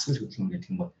ингээд дасгал хөдөлгөөн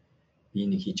гэдэг юм бол би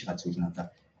нэг хийж байгаа зүйл нь одоо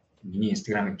миний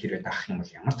Instagram-ыг гэрээ даах юм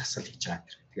бол ямар дасгал хийж байгаа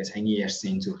юм. Тэгээ саяны ярьсан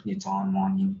энэ зүрхний зон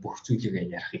мон энэ бүх зүйлийг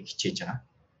ярихыг хичээж байгаа.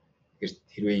 Тэгэхээр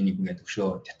хэрвээ энийг ингээд өшөө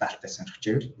детальтай сонирхож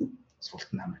байвал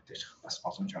сургалтанд хамраад байж бас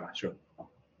боломж байгаа шүү.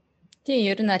 Тийм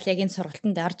ер нь бол яг энэ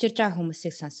сургалтанд орж ирж байгаа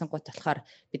хүмүүсийг сонсонгууд болохоор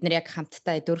бид нар яг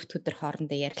хамтдаа 4 өдөр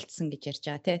хоорондоо ярилцсан гэж ярьж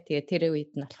байгаа тий. Тэгээ тэр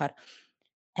үед нь болохоор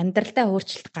амьдралдаа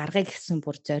өөрчлөлт гаргая гэсэн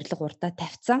бүр зорилго урдаа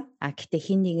тавьсан. Гэтээ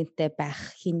хин нэгэнтэй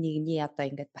байх, хин нэгний одоо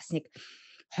ингээд бас нэг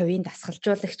хувийн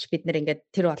дасгалжуулагч бид нар ингээд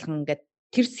тэр болгон ингээд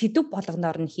тэр сэдв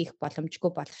болгоноор нь хийх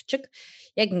боломжгүй боловч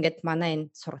яг ингээд манай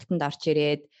энэ сургалтанд орж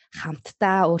ирээд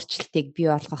хамтдаа өөрчлөлтийг бий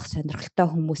болгох сонирхолтой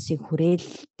хүмүүсийн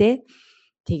хүрээлэлтэй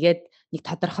тэгээд нэг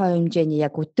тодорхой хэмжээний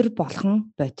яг өдөр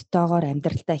болгон бодтойгоор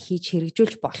амьдралдаа хийж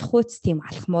хэрэгжүүлж болох үс тийм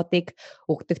алхмуудыг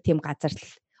өгдөг тийм газар л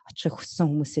очих хүссэн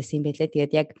хүмүүсээс юм байлээ.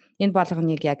 Тэгээд яг энэ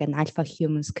болгоныг яг Alpha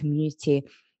Humans Community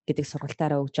гэдэг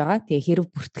сургалтаараа өгж байгаа. Тэгээ хэрэг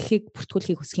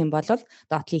бүртгүүлэхийг хүсэх юм бол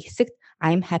доотлын хэсэгт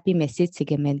I'm happy message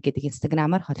segment гэдэг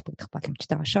инстаграмаар холбогдох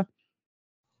боломжтой байгаа шүү.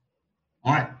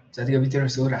 За тэгээ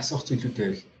биднээс өөр асуух зүйлүүд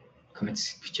байвал коммент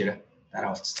бичээрэй.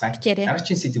 Дараа уулзцгаая.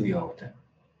 Дараагийн сэдв юу вэ?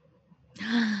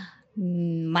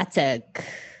 Мацаг.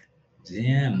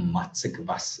 Мацаг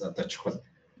бас одоо чухал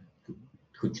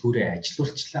хөдөлгөөрөө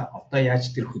ажилуулчлаа. Одоо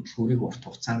яаж тэр хөдөлгөөрийг урт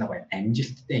хугацаанд гоё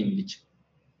амжилттай ингэж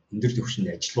өндөр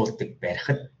түвшинд ажилуулдаг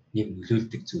барихад нэг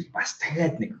нөлөөлдөг зүйл бас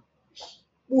дахиад нэг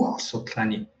бүх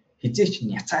судалгааны хизээч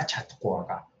няцааж чадахгүй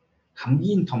байгаа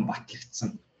хамгийн том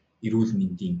батлагдсан эрүүл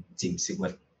мэндийн зэмсэг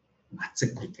бол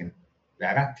мацаг гэдэг нь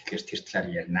байгаа. Тэгэхээр тэр талаар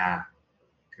ярина.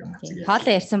 Тэр мацаг.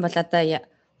 Хоолоо ярьсан бол одоо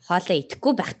хоолоо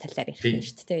идэхгүй байх талаар ярих юм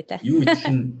шүү дээ.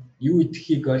 Юу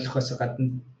идэхийг ойлгохоос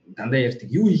гадна дандаа ярьдаг.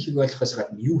 Юу хийхийг ойлгохоос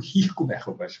гадна юу хийхгүй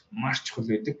байхыг бол маш чухал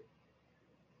байдаг.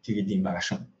 Тэгээд юм байгаа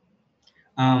шүү.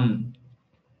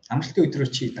 Амралтын өдрөө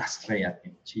чи дасгалаа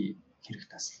яадаг чи хэрэг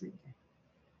дасгал юм.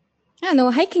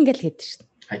 Нөгөө хайкинг л хийдэг шүү дээ.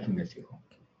 Хайкинг л хийх үү?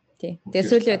 Тий. Тэгээ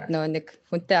сүүлд нөгөө нэг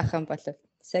хүнтэй ах юм бол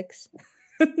секс.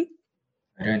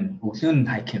 Оройн өглөө нь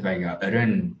хайкинг байга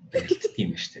оройн барилддаг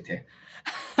юм шүү дээ, тий.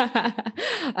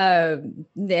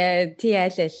 Тий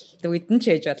аль үдэн ч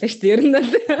хийж болно шүү дээ. Ер нь бол.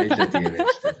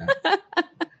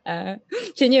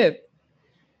 Чиний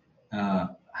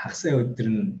хагас өдөр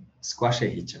нь скваш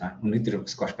хийж байгаа. Өнөөдөр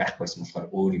скваш байхгүйсэн болохоор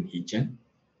өөр юм хийж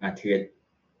байна. Тэгээд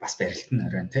бас барилт нь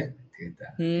оройн тий. Тэгээд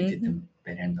хэдэн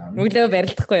барианд орно. Өглөө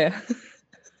барилдахгүй юу?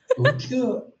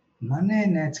 Өглөө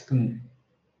манай найз хүн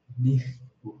нэг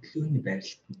өглөөний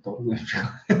барилтанд дургүй юм шиг.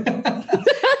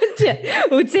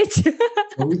 Үзээч.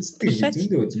 Үздэг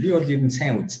зөндөө үз. Би бол ер нь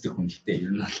сайн үздэг хүн л дээ.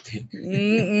 Ер нь бол тий.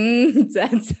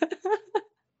 За.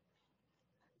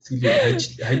 Сүүлийн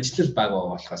ажил баг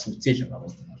болохоос үзэл байгаа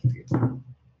юм тэгээд.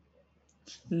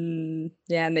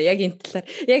 Яа яг энэ талаар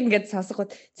яг ингэж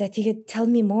сонсоход за тэгээд tell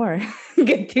me more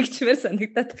гэдэг чимээр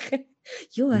санагдаад байна.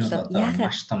 Юу болоо? Яагаад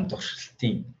маш том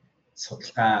туршилтын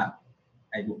судалгаа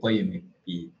айгу гоё юм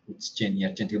би үзэж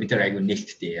яж. Тэгээд бид нар айгу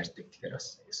нээлттэй ярьдаг. Тэгэхээр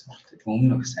бас сонирхолтой.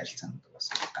 Өмнө бас харилцаанд бас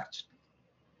гарч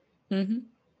ирдэг.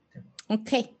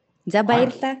 Окей. За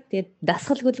баярлалаа. Тэгээд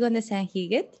дасгал хөдөлгөөнөө сайн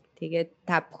хийгээд тэгээд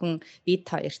та бүхэн бид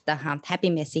хоёртой хамт Happy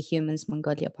Messy Humans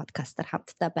Mongolia podcast-аар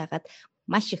хамтдаа байгаад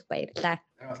маш их баярлалаа.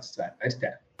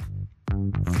 Баярлалаа.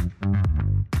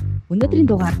 Өнөөдрийн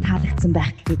дугаар таалагдсан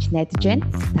байх гэж найдаж байна.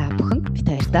 Та бүхэн бид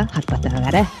хоёртой холбоотой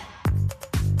байгаарай.